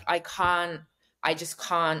just like, I just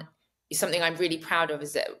can't. Something I'm really proud of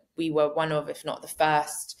is that we were one of, if not the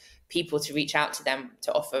first people to reach out to them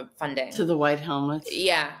to offer funding. To the white helmets?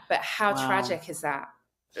 Yeah, but how tragic is that?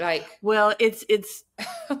 Like, well, it's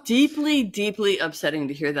deeply, deeply upsetting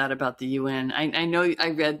to hear that about the UN. I know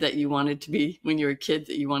I read that you wanted to be, when you were a kid,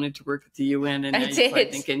 that you wanted to work at the UN, and I now you're probably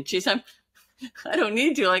did. thinking, geez, I don't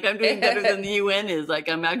need to. Like, I'm doing better than the UN is. Like,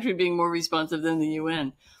 I'm actually being more responsive than the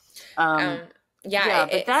UN. Yeah,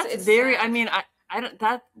 But that's it's very, sad. I mean, I don't,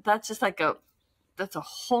 that's just like that's a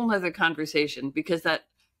whole nother conversation, because that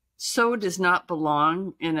so does not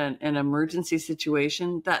belong in an emergency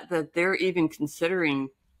situation that they're even considering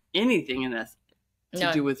anything in this to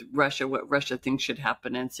No. do with Russia, what Russia thinks should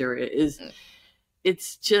happen in Syria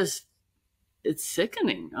it's just, it's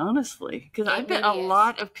sickening, honestly, because I It bet a really is.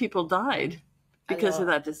 lot of people died A because of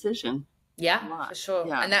lot. that decision. A Yeah, lot. for sure.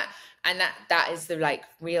 Yeah. And that is the like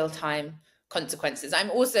real time consequences.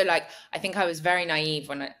 I'm also like, I think I was very naive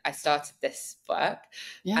when I started this work.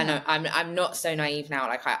 Yeah. And I'm not so naive now.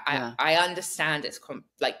 Like I understand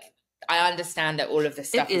I understand that all of this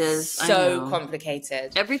stuff is so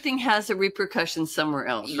complicated. Everything has a repercussion somewhere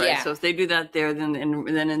else, right? Yeah. So if they do that there, then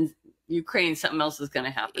in Ukraine, something else is going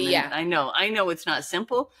to happen. Yeah. And I know it's not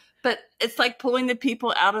simple, but it's like pulling the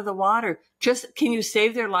people out of the water. Just, can you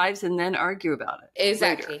save their lives and then argue about it?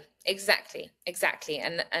 Exactly. Later. Exactly.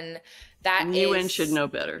 And that the UN should know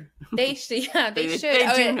better. They should. Yeah, they should.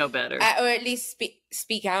 They do know better, or at least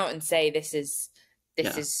speak out and say this is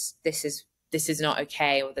not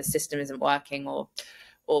okay, or the system isn't working, or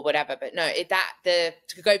whatever. But no,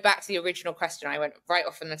 to go back to the original question, I went right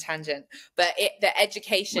off on the tangent. But the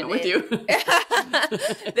education with you,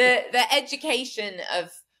 the education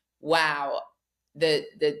of the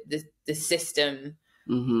system,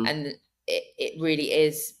 and it really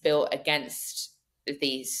is built against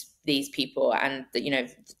these people, and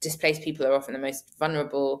displaced people are often the most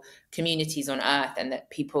vulnerable communities on earth, and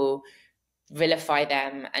that people vilify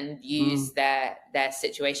them and use their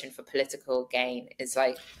situation for political gain is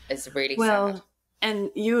really sad.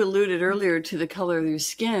 And you alluded earlier to the color of your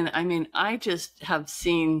skin. I mean, I just have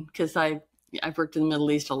seen, because I've worked in the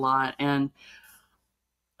Middle East a lot, and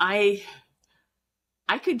I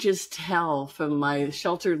could just tell from my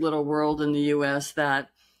sheltered little world in the US that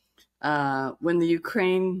when the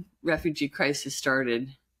Ukraine refugee crisis started,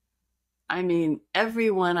 I mean,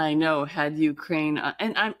 everyone I know had Ukraine,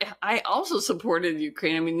 and I also supported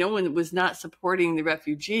Ukraine. I mean, no one was not supporting the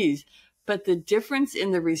refugees, but the difference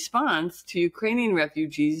in the response to Ukrainian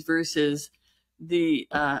refugees versus the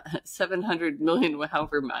 700 million,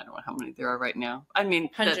 however, I don't know how many there are right now. I mean,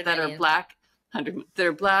 that are black, that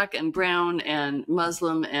are black and brown and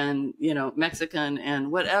Muslim and, Mexican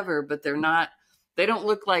and whatever, but they don't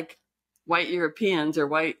look like white Europeans or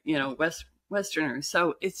white, Westerners.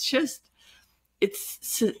 So it's just,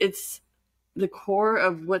 it's the core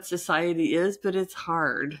of what society is, but it's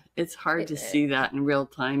hard. It's hard to see that in real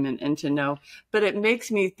time and to know. But it makes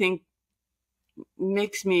me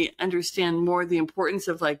understand more the importance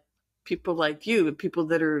of like people like you, the people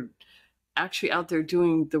that are actually out there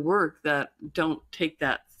doing the work, that don't take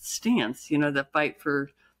that stance, that fight for,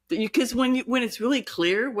 because when it's really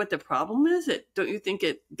clear what the problem is, don't you think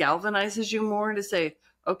it galvanizes you more to say,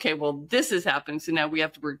 okay, well, this has happened, so now we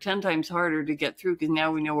have to work 10 times harder to get through, because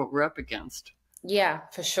now we know what we're up against. Yeah,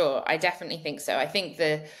 for sure. I definitely think so. I think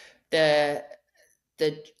the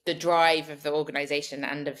drive of the organization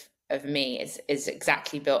and of me is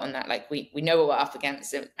exactly built on that. Like we know what we're up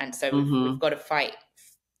against, and so we've got to fight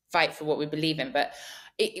for what we believe in. But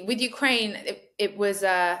with Ukraine, it was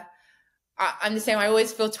I'm the same. I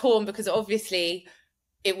always feel torn, because obviously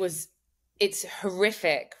it's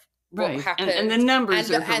horrific. Right. What happened. And the numbers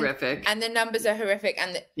are horrific. And the numbers are horrific.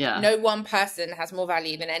 And no one person has more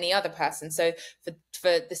value than any other person. So for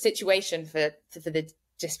the situation, for the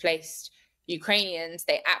displaced Ukrainians,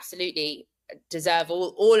 they absolutely deserve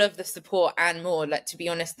all of the support and more. Like, to be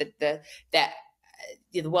honest, the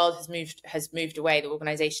world has moved away. The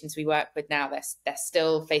organizations we work with now, they're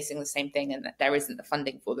still facing the same thing, and that there isn't the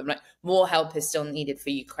funding for them. Like, more help is still needed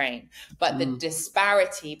for Ukraine. But the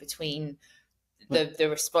disparity between the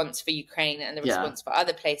response for Ukraine and the response for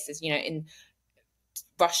other places, in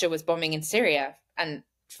Russia was bombing in Syria, and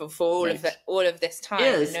for all of this time,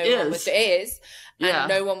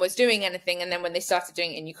 no one was doing anything. And then when they started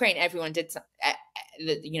doing it in Ukraine, everyone did.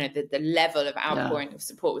 The level of outpouring of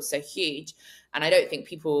support was so huge, and I don't think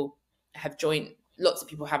people have joined. Lots of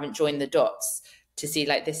people haven't joined the dots to see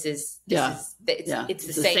like it's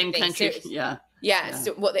the same thing. Country.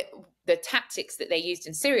 So what the tactics that they used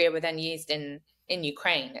in Syria were then used in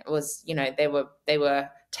Ukraine. It was, they were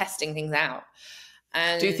testing things out.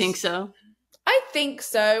 And do you think so? I think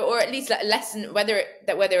so, or at least like a lesson, whether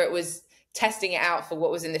it was testing it out for what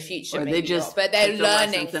was in the future, or maybe they just not, but they're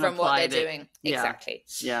learning the from what they're doing. Yeah. Exactly.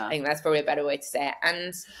 Yeah. I think that's probably a better way to say it.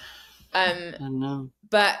 And I don't know.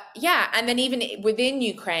 But yeah, and then even within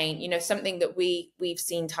Ukraine, you know, something that we've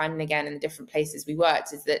seen time and again in the different places we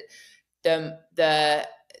worked is that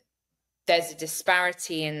there's a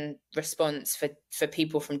disparity in response for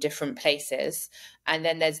people from different places, and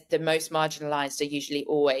then there's the most marginalized are usually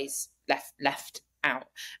always left out.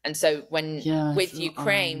 And so with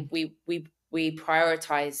Ukraine, we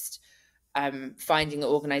prioritized finding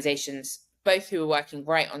organizations both who were working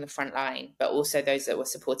right on the front line, but also those that were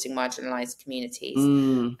supporting marginalized communities.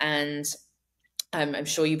 And I'm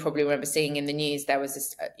sure you probably remember seeing in the news, there was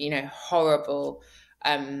this, horrible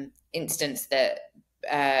instance that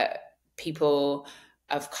people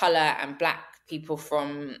of color and Black people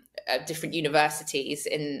from different universities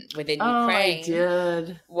within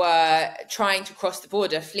Ukraine were trying to cross the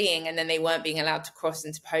border, fleeing, and then they weren't being allowed to cross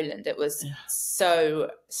into Poland. It was so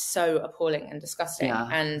appalling and disgusting. Yeah.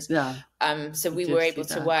 And so we were able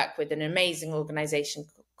to work with an amazing organization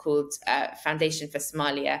called Foundation for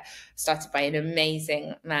Somalia, started by an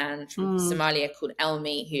amazing man from Somalia called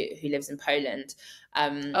Elmi, who lives in Poland.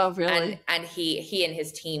 Really? And he and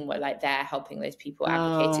his team were like there helping those people,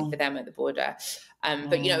 advocating for them at the border.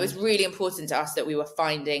 But it was really important to us that we were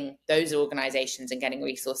finding those organizations and getting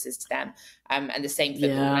resources to them. And the same for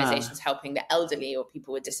the organizations helping the elderly or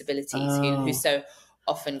people with disabilities who so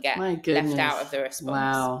often get left out of the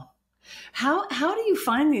response. Wow. How do you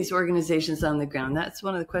find these organizations on the ground? That's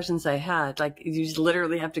one of the questions I had. Like, you just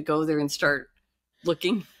literally have to go there and start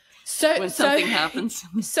looking when something happens.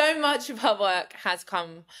 So much of our work has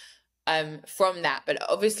come from that, but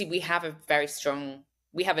obviously we have a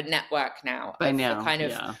a network now of kind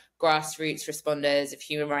of grassroots responders, of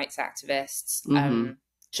human rights activists,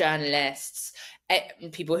 journalists,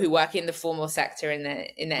 people who work in the formal sector in the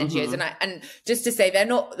NGOs, and just to say, they're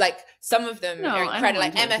not like, some of them are incredible,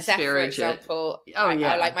 like MSF for example. Are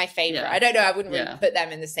like my favorite. I don't know, I wouldn't really put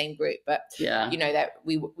them in the same group, but that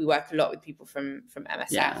we work a lot with people from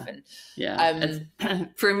MSF and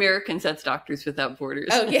for Americans, that's Doctors Without Borders.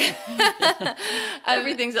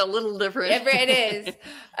 Everything's a little different. It is.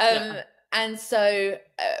 And so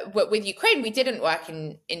with Ukraine, we didn't work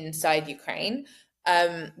inside Ukraine.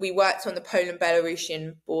 We worked on the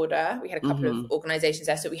Poland-Belarusian border. We had a couple of organizations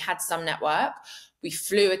there, so we had some network. We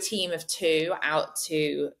flew a team of 2 out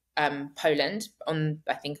to Poland on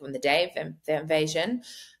the day of the invasion,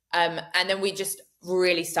 and then we just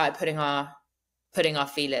really started putting our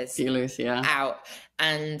feelers out,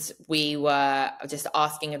 and we were just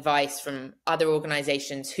asking advice from other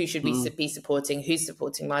organizations, who should we be supporting, who's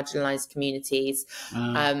supporting marginalized communities,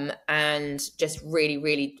 and just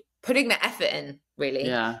really putting the effort in,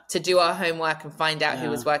 to do our homework and find out who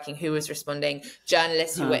was working, who was responding.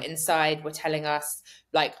 Journalists who were inside were telling us,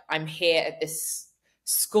 like, I'm here at this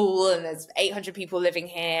school and there's 800 people living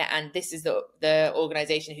here, and this is the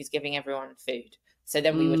organization who's giving everyone food. So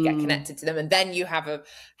then we would get connected to them, and then you have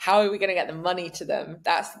how are we going to get the money to them?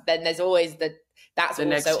 Then there's always that's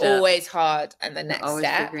also always hard, and the next always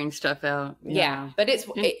step, figuring stuff out. But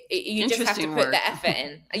you just have to put the effort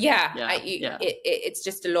in. It's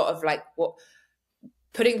just a lot of like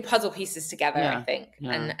putting puzzle pieces together, I think,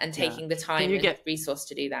 and taking the time and resource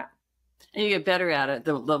to do that. And you get better at it.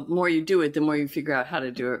 The more you do it, the more you figure out how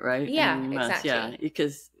to do it, right? Exactly.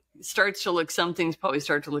 Because some things probably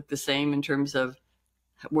start to look the same in terms of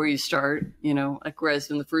where you start, like, whereas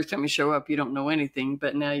when the first time you show up, you don't know anything,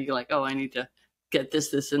 but now you're like, oh, I need to get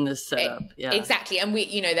this and this set up. Exactly. And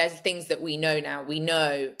we, there's things that we know now. We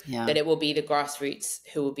know that it will be the grassroots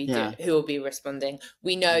who will be responding.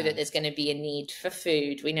 We know that there's going to be a need for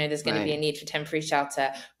food. We know there's going to be a need for temporary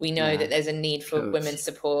shelter. We know that there's a need for women's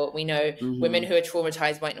support. We know women who are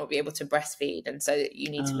traumatized might not be able to breastfeed, and so you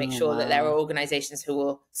need to make sure that there are organizations who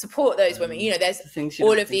will support those women. There's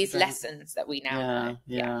all of these lessons that we now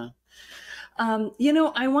know.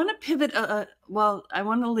 I want to pivot. I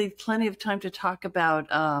want to leave plenty of time to talk about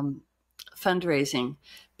fundraising,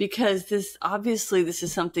 because this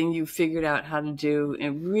is something you figured out how to do,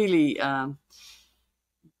 and really,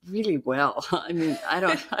 really well. I mean, I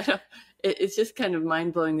don't. It's just kind of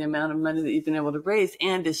mind blowing the amount of money that you've been able to raise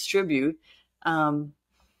and distribute. There's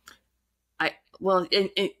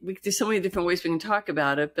so many different ways we can talk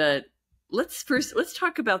about it, but let's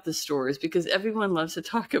talk about the stores, because everyone loves to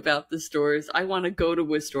talk about the stores. I want to go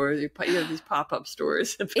to stores. You have these pop-up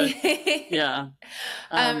stores. But,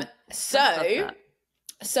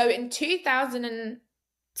 so in 2006,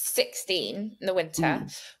 16 in the winter,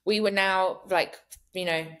 we were now like, you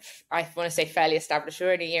know, I want to say fairly established. We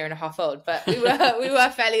were only a year and a half old, but we were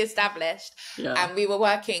fairly established, and we were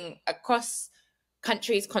working across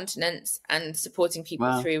countries, continents, and supporting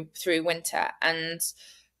people through winter. And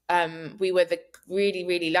we were really,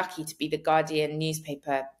 really lucky to be the Guardian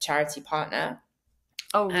newspaper charity partner.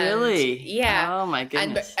 Oh, really? And, yeah. Oh, my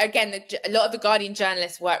goodness. And again, a lot of the Guardian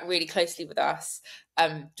journalists worked really closely with us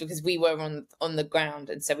because we were on the ground.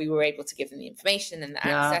 And so we were able to give them the information and the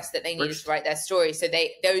access that they needed to write their story. So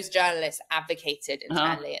those journalists advocated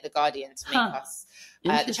internally at the Guardian to make us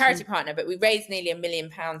the charity partner. But we raised nearly £1 million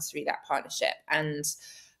through that partnership. And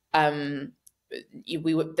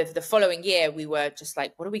we were the following year, we were just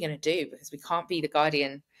like, what are we going to do? Because we can't be the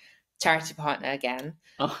Guardian charity partner again.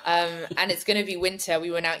 And it's going to be winter. We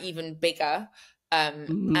were now even bigger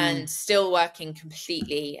and still working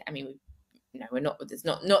completely. I mean, we're not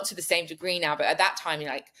to the same degree now, but at that time,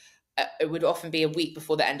 like it would often be a week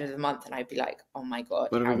before the end of the month, and I'd be like, oh my God,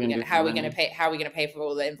 how are we going to pay for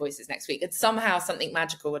all the invoices next week? And somehow something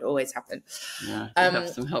magical would always happen. Yeah, you have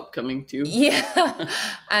some help coming too. Yeah.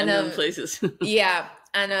 And places. Yeah.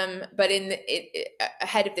 And but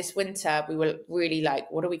ahead of this winter, we were really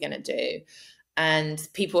like, what are we going to do? And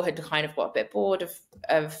people had kind of got a bit bored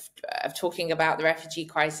of talking about the refugee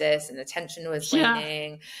crisis, and the tension was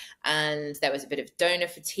waning, and there was a bit of donor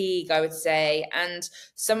fatigue, I would say. And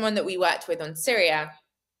someone that we worked with on Syria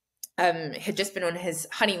had just been on his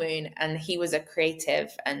honeymoon, and he was a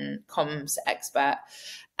creative and comms expert,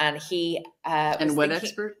 and he and what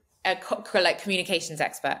expert? Like communications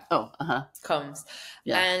expert. Comms.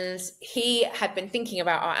 Yeah. And he had been thinking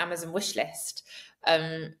about our Amazon wish list.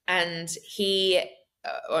 And he,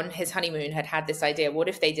 on his honeymoon, had this idea, what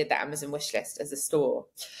if they did the Amazon wish list as a store?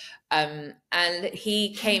 And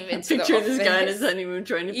he came into the office. Picture this guy on his honeymoon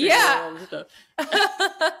trying to figure out all the stuff.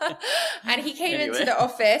 And he came into the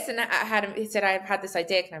office, and he said, I've had this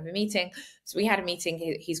idea, can I have a meeting? So we had a meeting.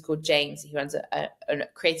 He's called James. He runs a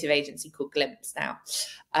creative agency called Glimpse now,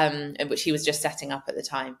 which he was just setting up at the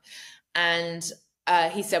time. And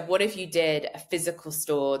he said, what if you did a physical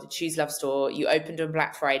store, the Choose Love store, you opened on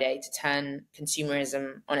Black Friday to turn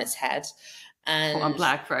consumerism on its head? And on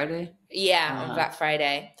Black Friday? Yeah, on Black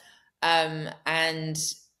Friday. And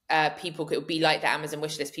people could be like the Amazon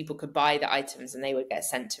wish list. People could buy the items and they would get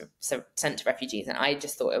sent to refugees. And I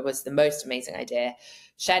just thought it was the most amazing idea.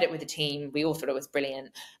 Shared it with the team. We all thought it was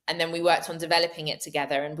brilliant. And then we worked on developing it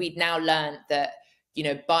together. And we'd now learned that,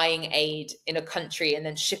 buying aid in a country and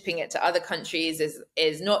then shipping it to other countries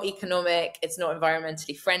is not economic. It's not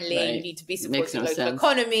environmentally friendly. Right. You need to be supporting local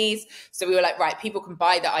economies. So we were like, right, people can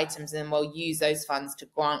buy the items and then we'll use those funds to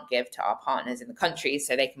give to our partners in the countries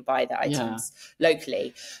so they can buy the items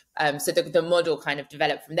locally. So the model kind of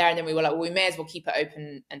developed from there. And then we were like, well, we may as well keep it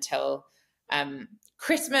open until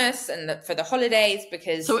Christmas and for the holidays,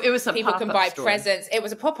 because so it was people can buy presents. It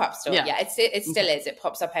was a pop-up store. Yeah, it still is. It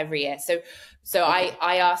pops up every year. So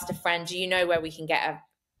I asked a friend, do you know where we can get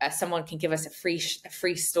someone can give us a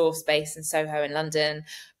free store space in Soho in London?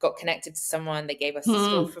 Got connected to someone. They gave us the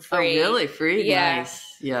store for free. Oh, really? Free? Yeah. Nice.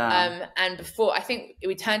 Yeah. And before, I think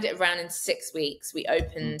we turned it around in 6 weeks. We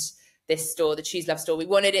opened this store, the Choose Love store. We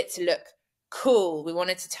wanted it to look cool. We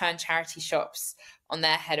wanted to turn charity shops on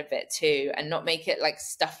their head a bit too, and not make it like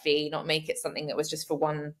stuffy, not make it something that was just for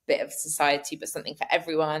one bit of society, but something for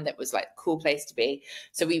everyone that was like a cool place to be.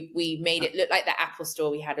 So we made it look like the Apple store.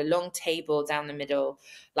 We had a long table down the middle,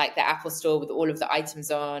 like the Apple store with all of the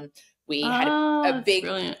items on. We had a big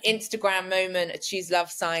Instagram moment, a Choose Love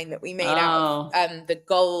sign that we made out of the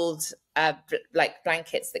gold like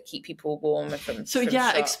blankets that keep people warm from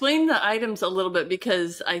shop. Explain the items a little bit,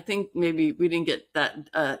 because I think maybe we didn't get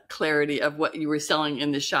that clarity of what you were selling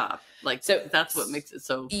in the shop. Like, so that's what makes it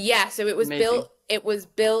so so it was amazing. It was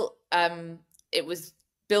built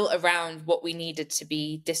around what we needed to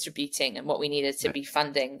be distributing and what we needed to be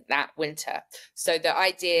funding that winter. So the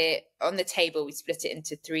idea on the table, we split it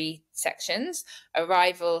into 3 sections: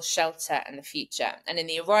 arrival, shelter, and the future. And in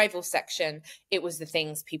the arrival section, it was the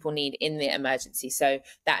things people need in the emergency. So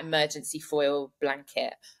that emergency foil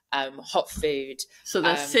blanket, hot food. So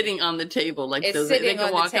that's sitting on the table, like they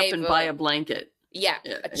can walk up and buy a blanket. Yeah,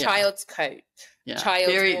 a child's coat. Yeah.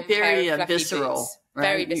 Child's very visceral. Boots, right?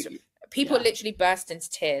 Very visceral. People literally burst into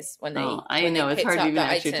tears when they. I know, it's hard to even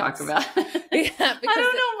actually talk about. I don't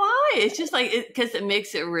know why. It's just like because it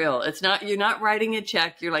makes it real. It's not, you're not writing a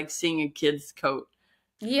check. You're like seeing a kid's coat.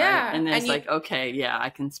 Yeah, right? And then it's like, okay, I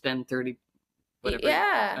can spend 30. Whatever,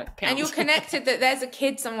 pounds. And you're connected that there's a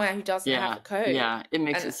kid somewhere who doesn't have a coat. Yeah, it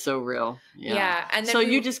makes it so real. Yeah, and then so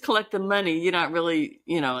you just collect the money. You're not really,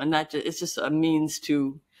 and that it's just a means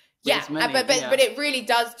to Yeah, money. but it really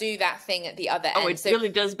does do that thing at the other end. Oh, it really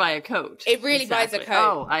does buy a coat. It really buys a coat.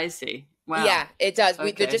 Oh, I see. Wow. Yeah, it does.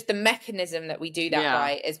 Okay. Just the mechanism that we do that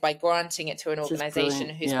by is by granting it to an organization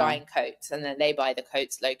who's buying coats, and then they buy the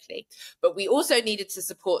coats locally. But we also needed to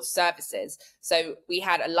support services. So we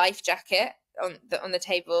had a life jacket on the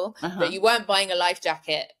table, but you weren't buying a life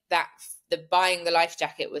jacket. Buying the life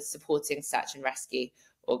jacket was supporting search and rescue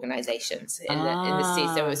organizations in the sea,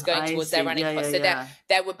 so it was going towards their running costs. So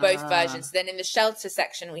there were both versions. Then in the shelter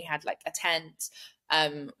section, we had like a tent.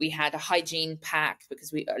 We had a hygiene pack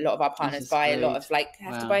because a lot of our partners buy a lot of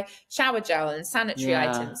have to buy shower gel and sanitary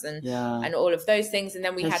items and all of those things. And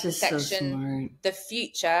then we had the section, the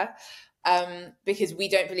future, because we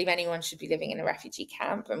don't believe anyone should be living in a refugee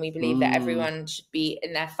camp, and we believe that everyone should be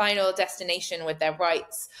in their final destination with their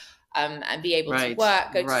rights. And be able to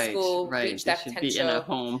work, go to school, reach their potential. Be in a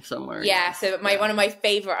home somewhere. Yeah. So one of my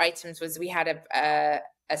favorite items was we had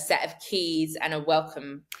a set of keys and a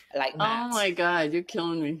welcome mat. Oh my God, you're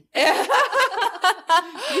killing me.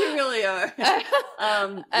 You really are.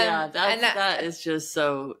 That is just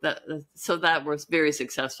so that was very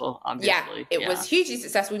successful, obviously. Yeah, it was hugely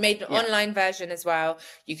successful. We made an online version as well.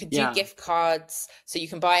 You could do gift cards, so you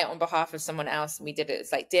can buy it on behalf of someone else. And we did it.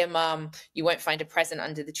 It's like, dear mum, you won't find a present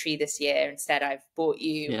under the tree this year. Instead, I've bought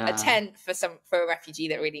you a tent for a refugee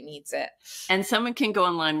that really needs it. And someone can go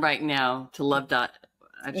online right now to love.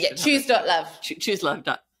 Choose.love. Choose.love.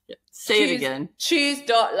 Say it again.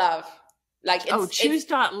 Choose.love.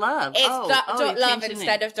 Choose.love. It's .love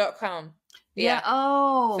instead of .com. Yeah.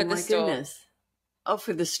 Oh, for the store. Goodness. Oh,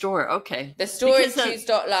 for the store. Okay. The store is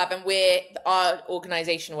choose.love, and our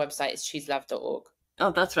organization website is chooselove.org.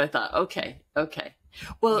 Oh, that's what I thought. Okay.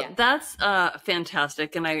 Well, that's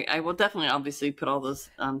fantastic, and I will definitely obviously put all those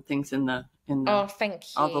things in the thank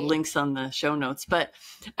you. All the links on the show notes. But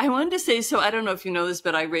I wanted to say, so I don't know if you know this,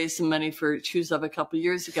 but I raised some money for Choose Love a couple of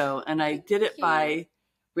years ago, and I did it by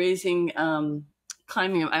raising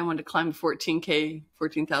climbing. I wanted to climb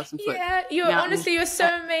 14,000 foot. Yeah, you're so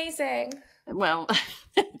amazing. Well,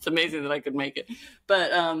 it's amazing that I could make it,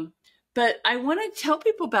 but I want to tell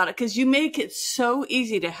people about it because you make it so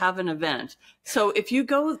easy to have an event. So if you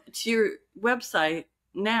go to your website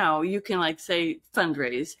now, you can say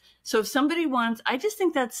fundraise. So if somebody wants, I just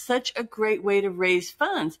think that's such a great way to raise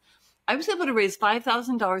funds. I was able to raise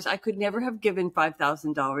 $5,000. I could never have given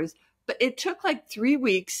 $5,000, but it took 3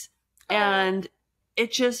 weeks, and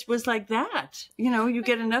it just was like that. You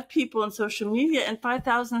get enough people on social media, and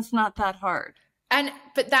 5,000 is not that hard.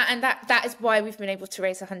 But that is why we've been able to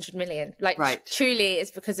raise 100 million. Truly,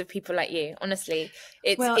 it's because of people like you. Honestly,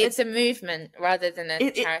 it's a movement rather than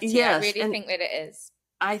a charity. Yes, I really think that it is.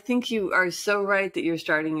 I think you are so right that you're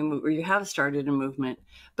starting a movement, or you have started a movement.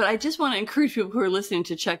 But I just want to encourage people who are listening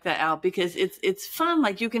to check that out, because it's fun.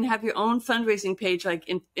 You can have your own fundraising page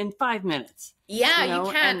in 5 minutes. Yeah,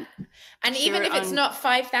 you can. And even if it's not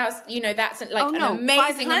 5,000, that's an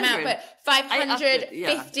amazing amount, but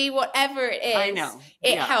 550, whatever it is, I know.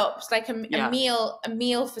 It helps. A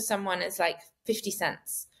meal for someone is 50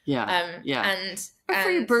 cents. Yeah. Or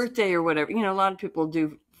for your birthday or whatever. A lot of people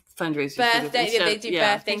do fundraisers. They do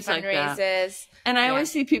birthday fundraisers. And I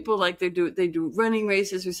always see people they do running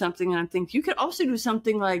races or something, and I'm thinking you could also do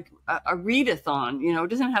something like a readathon. It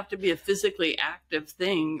doesn't have to be a physically active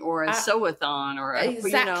thing, or a sew-a-thon, or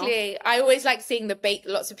exactly. I always like seeing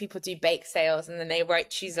lots of people do bake sales, and then they write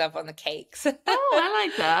Choose Love on the cakes. Oh, I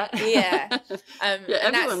like that. Yeah.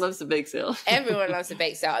 Everyone loves the bake sale. Everyone loves the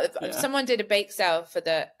bake sale. Someone did a bake sale for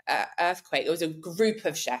the earthquake. It was a group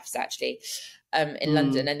of chefs actually. In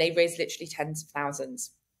London, and they raised literally tens of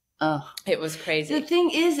thousands. Oh, it was crazy. The thing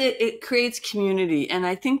is, it creates community, and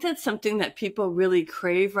I think that's something that people really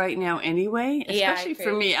crave right now anyway, especially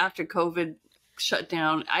for me after COVID shut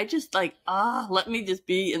down. I just let me just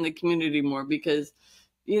be in the community more, because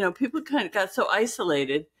people kind of got so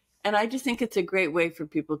isolated, and I just think it's a great way for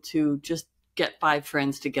people to just get 5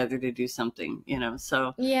 friends together to do something,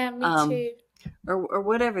 so yeah, me too. Or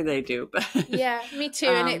whatever they do. Yeah, me too.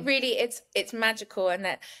 And it really, it's magical, and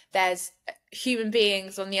that there's human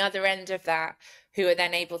beings on the other end of that who are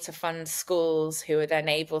then able to fund schools, who are then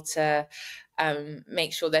able to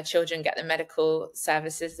make sure their children get the medical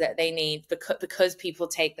services that they need, because people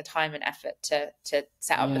take the time and effort to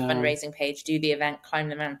set up the fundraising page, do the event, climb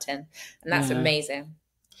the mountain, and that's amazing.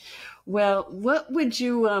 Well, what would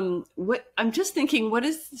you I'm just thinking, what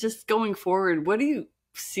is just going forward? What do you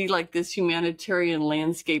see this humanitarian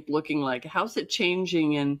landscape looking like? How's it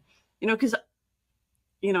changing? And because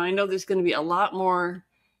I know there's going to be a lot more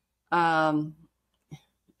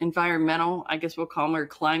environmental, I guess we'll call them, or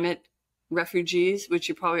climate refugees, which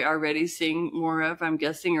you're probably already seeing more of, I'm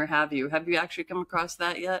guessing, or have you? Have you actually come across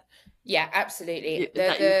that yet? Yeah, absolutely.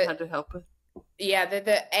 That you've had to help with? Yeah,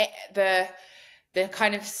 the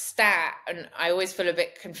kind of stat, and I always feel a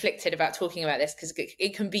bit conflicted about talking about this because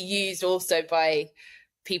it can be used also by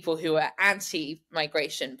people who are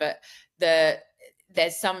anti-migration, but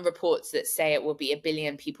there's some reports that say it will be 1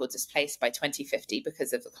 billion people displaced by 2050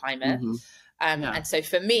 because of the climate. And so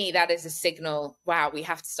for me, that is a signal, wow, we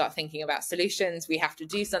have to start thinking about solutions. We have to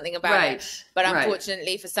do something about it. But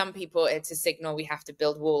unfortunately, for some people, it's a signal we have to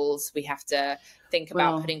build walls. We have to think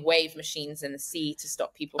about putting wave machines in the sea to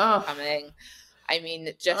stop people from coming. I mean,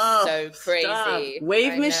 just so crazy. Stop.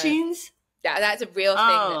 Wave machines? That's a real thing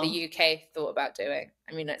that the UK thought about doing.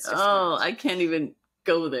 I mean, it's just I can't even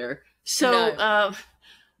go there. So,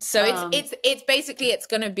 it's basically, it's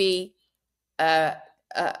going to be a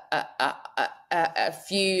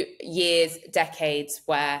few years, decades,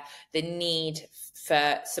 where the need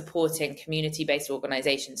for supporting community-based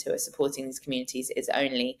organizations who are supporting these communities is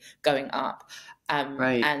only going up.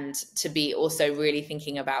 And to be also really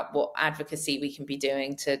thinking about what advocacy we can be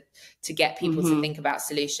doing to get people to think about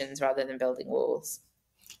solutions rather than building walls.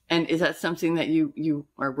 And is that something that you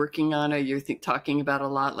are working on, or you're talking about a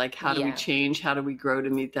lot? Like, how do we change? How do we grow to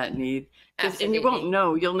meet that need? And you won't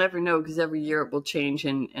know. You'll never know, because every year it will change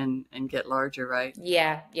and get larger, right?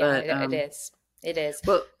 Yeah, but, it is. It is.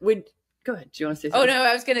 Well, go ahead. Do you want to say something? Oh, no,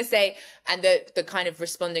 I was going to say, and the kind of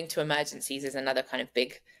responding to emergencies is another kind of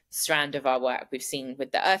big strand of our work. We've seen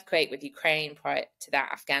with the earthquake, with Ukraine, prior to that,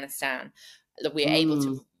 Afghanistan, that we're able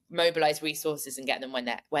to mobilize resources and get them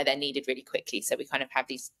where they're needed really quickly. So we kind of have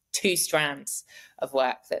these two strands of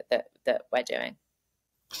work that we're doing.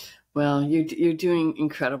 Well, you're doing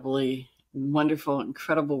incredibly wonderful,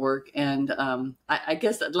 incredible work. And I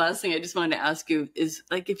guess the last thing I just wanted to ask you is,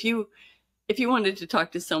 like, if you wanted to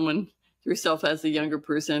talk to someone, yourself as a younger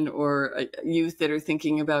person, or a youth that are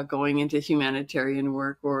thinking about going into humanitarian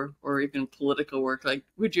work or even political work, like,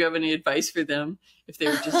 would you have any advice for them if they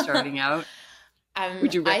were just starting out?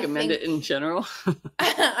 Would you recommend it in general?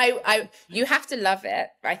 You have to love it,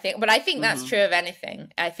 I think. But I think that's true of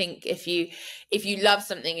anything. I think if you love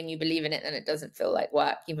something and you believe in it, then it doesn't feel like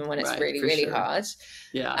work, even when it's really hard.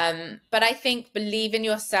 Yeah. But I think believe in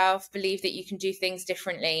yourself, believe that you can do things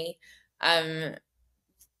differently.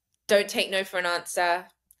 Don't take no for an answer.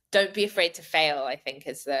 Don't be afraid to fail, I think,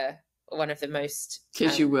 is one of the most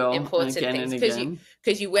you will, important things.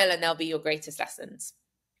 Because you will, and they'll be your greatest lessons.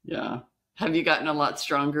 Yeah. Have you gotten a lot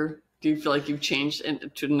stronger? Do you feel like you've changed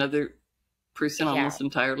to another person almost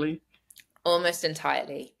entirely? Almost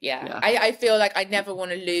entirely, yeah. I feel like I never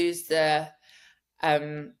want to lose the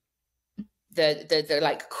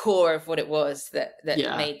like core of what it was that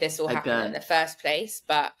made this all happen in the first place.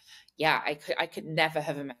 But yeah, I could never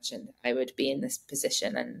have imagined I would be in this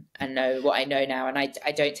position and know what I know now, and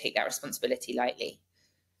I don't take that responsibility lightly.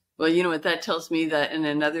 Well, you know what, that tells me that in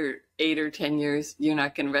another 8 or 10 years, you're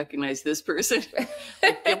not going to recognize this person.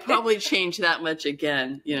 You'll probably change that much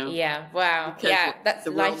again, you know? Yeah. Wow. Because that's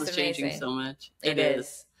the world is changing so much. It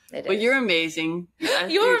is. Well, you're amazing. You're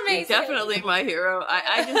amazing. You're definitely my hero.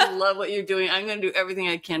 I just love what you're doing. I'm going to do everything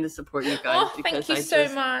I can to support you guys. Oh, thank you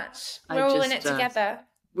so much. We're all in it together.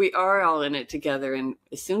 We are all in it together. And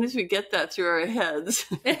as soon as we get that through our heads,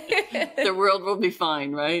 the world will be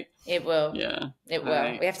fine, right? It will. Yeah. It will.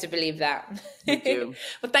 Right. We have to believe that. We do.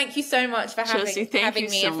 Well, thank you so much for having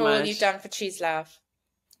me and for all you've done for Choose Love.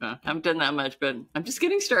 I haven't done that much, but I'm just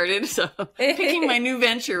getting started. So picking my new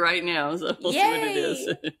venture right now. So we'll see what it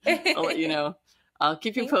is. I'll let you know. I'll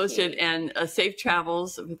keep you posted, and safe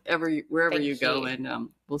travels wherever you go. And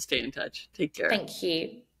we'll stay in touch. Take care. Thank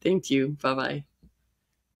you. Thank you. Bye-bye.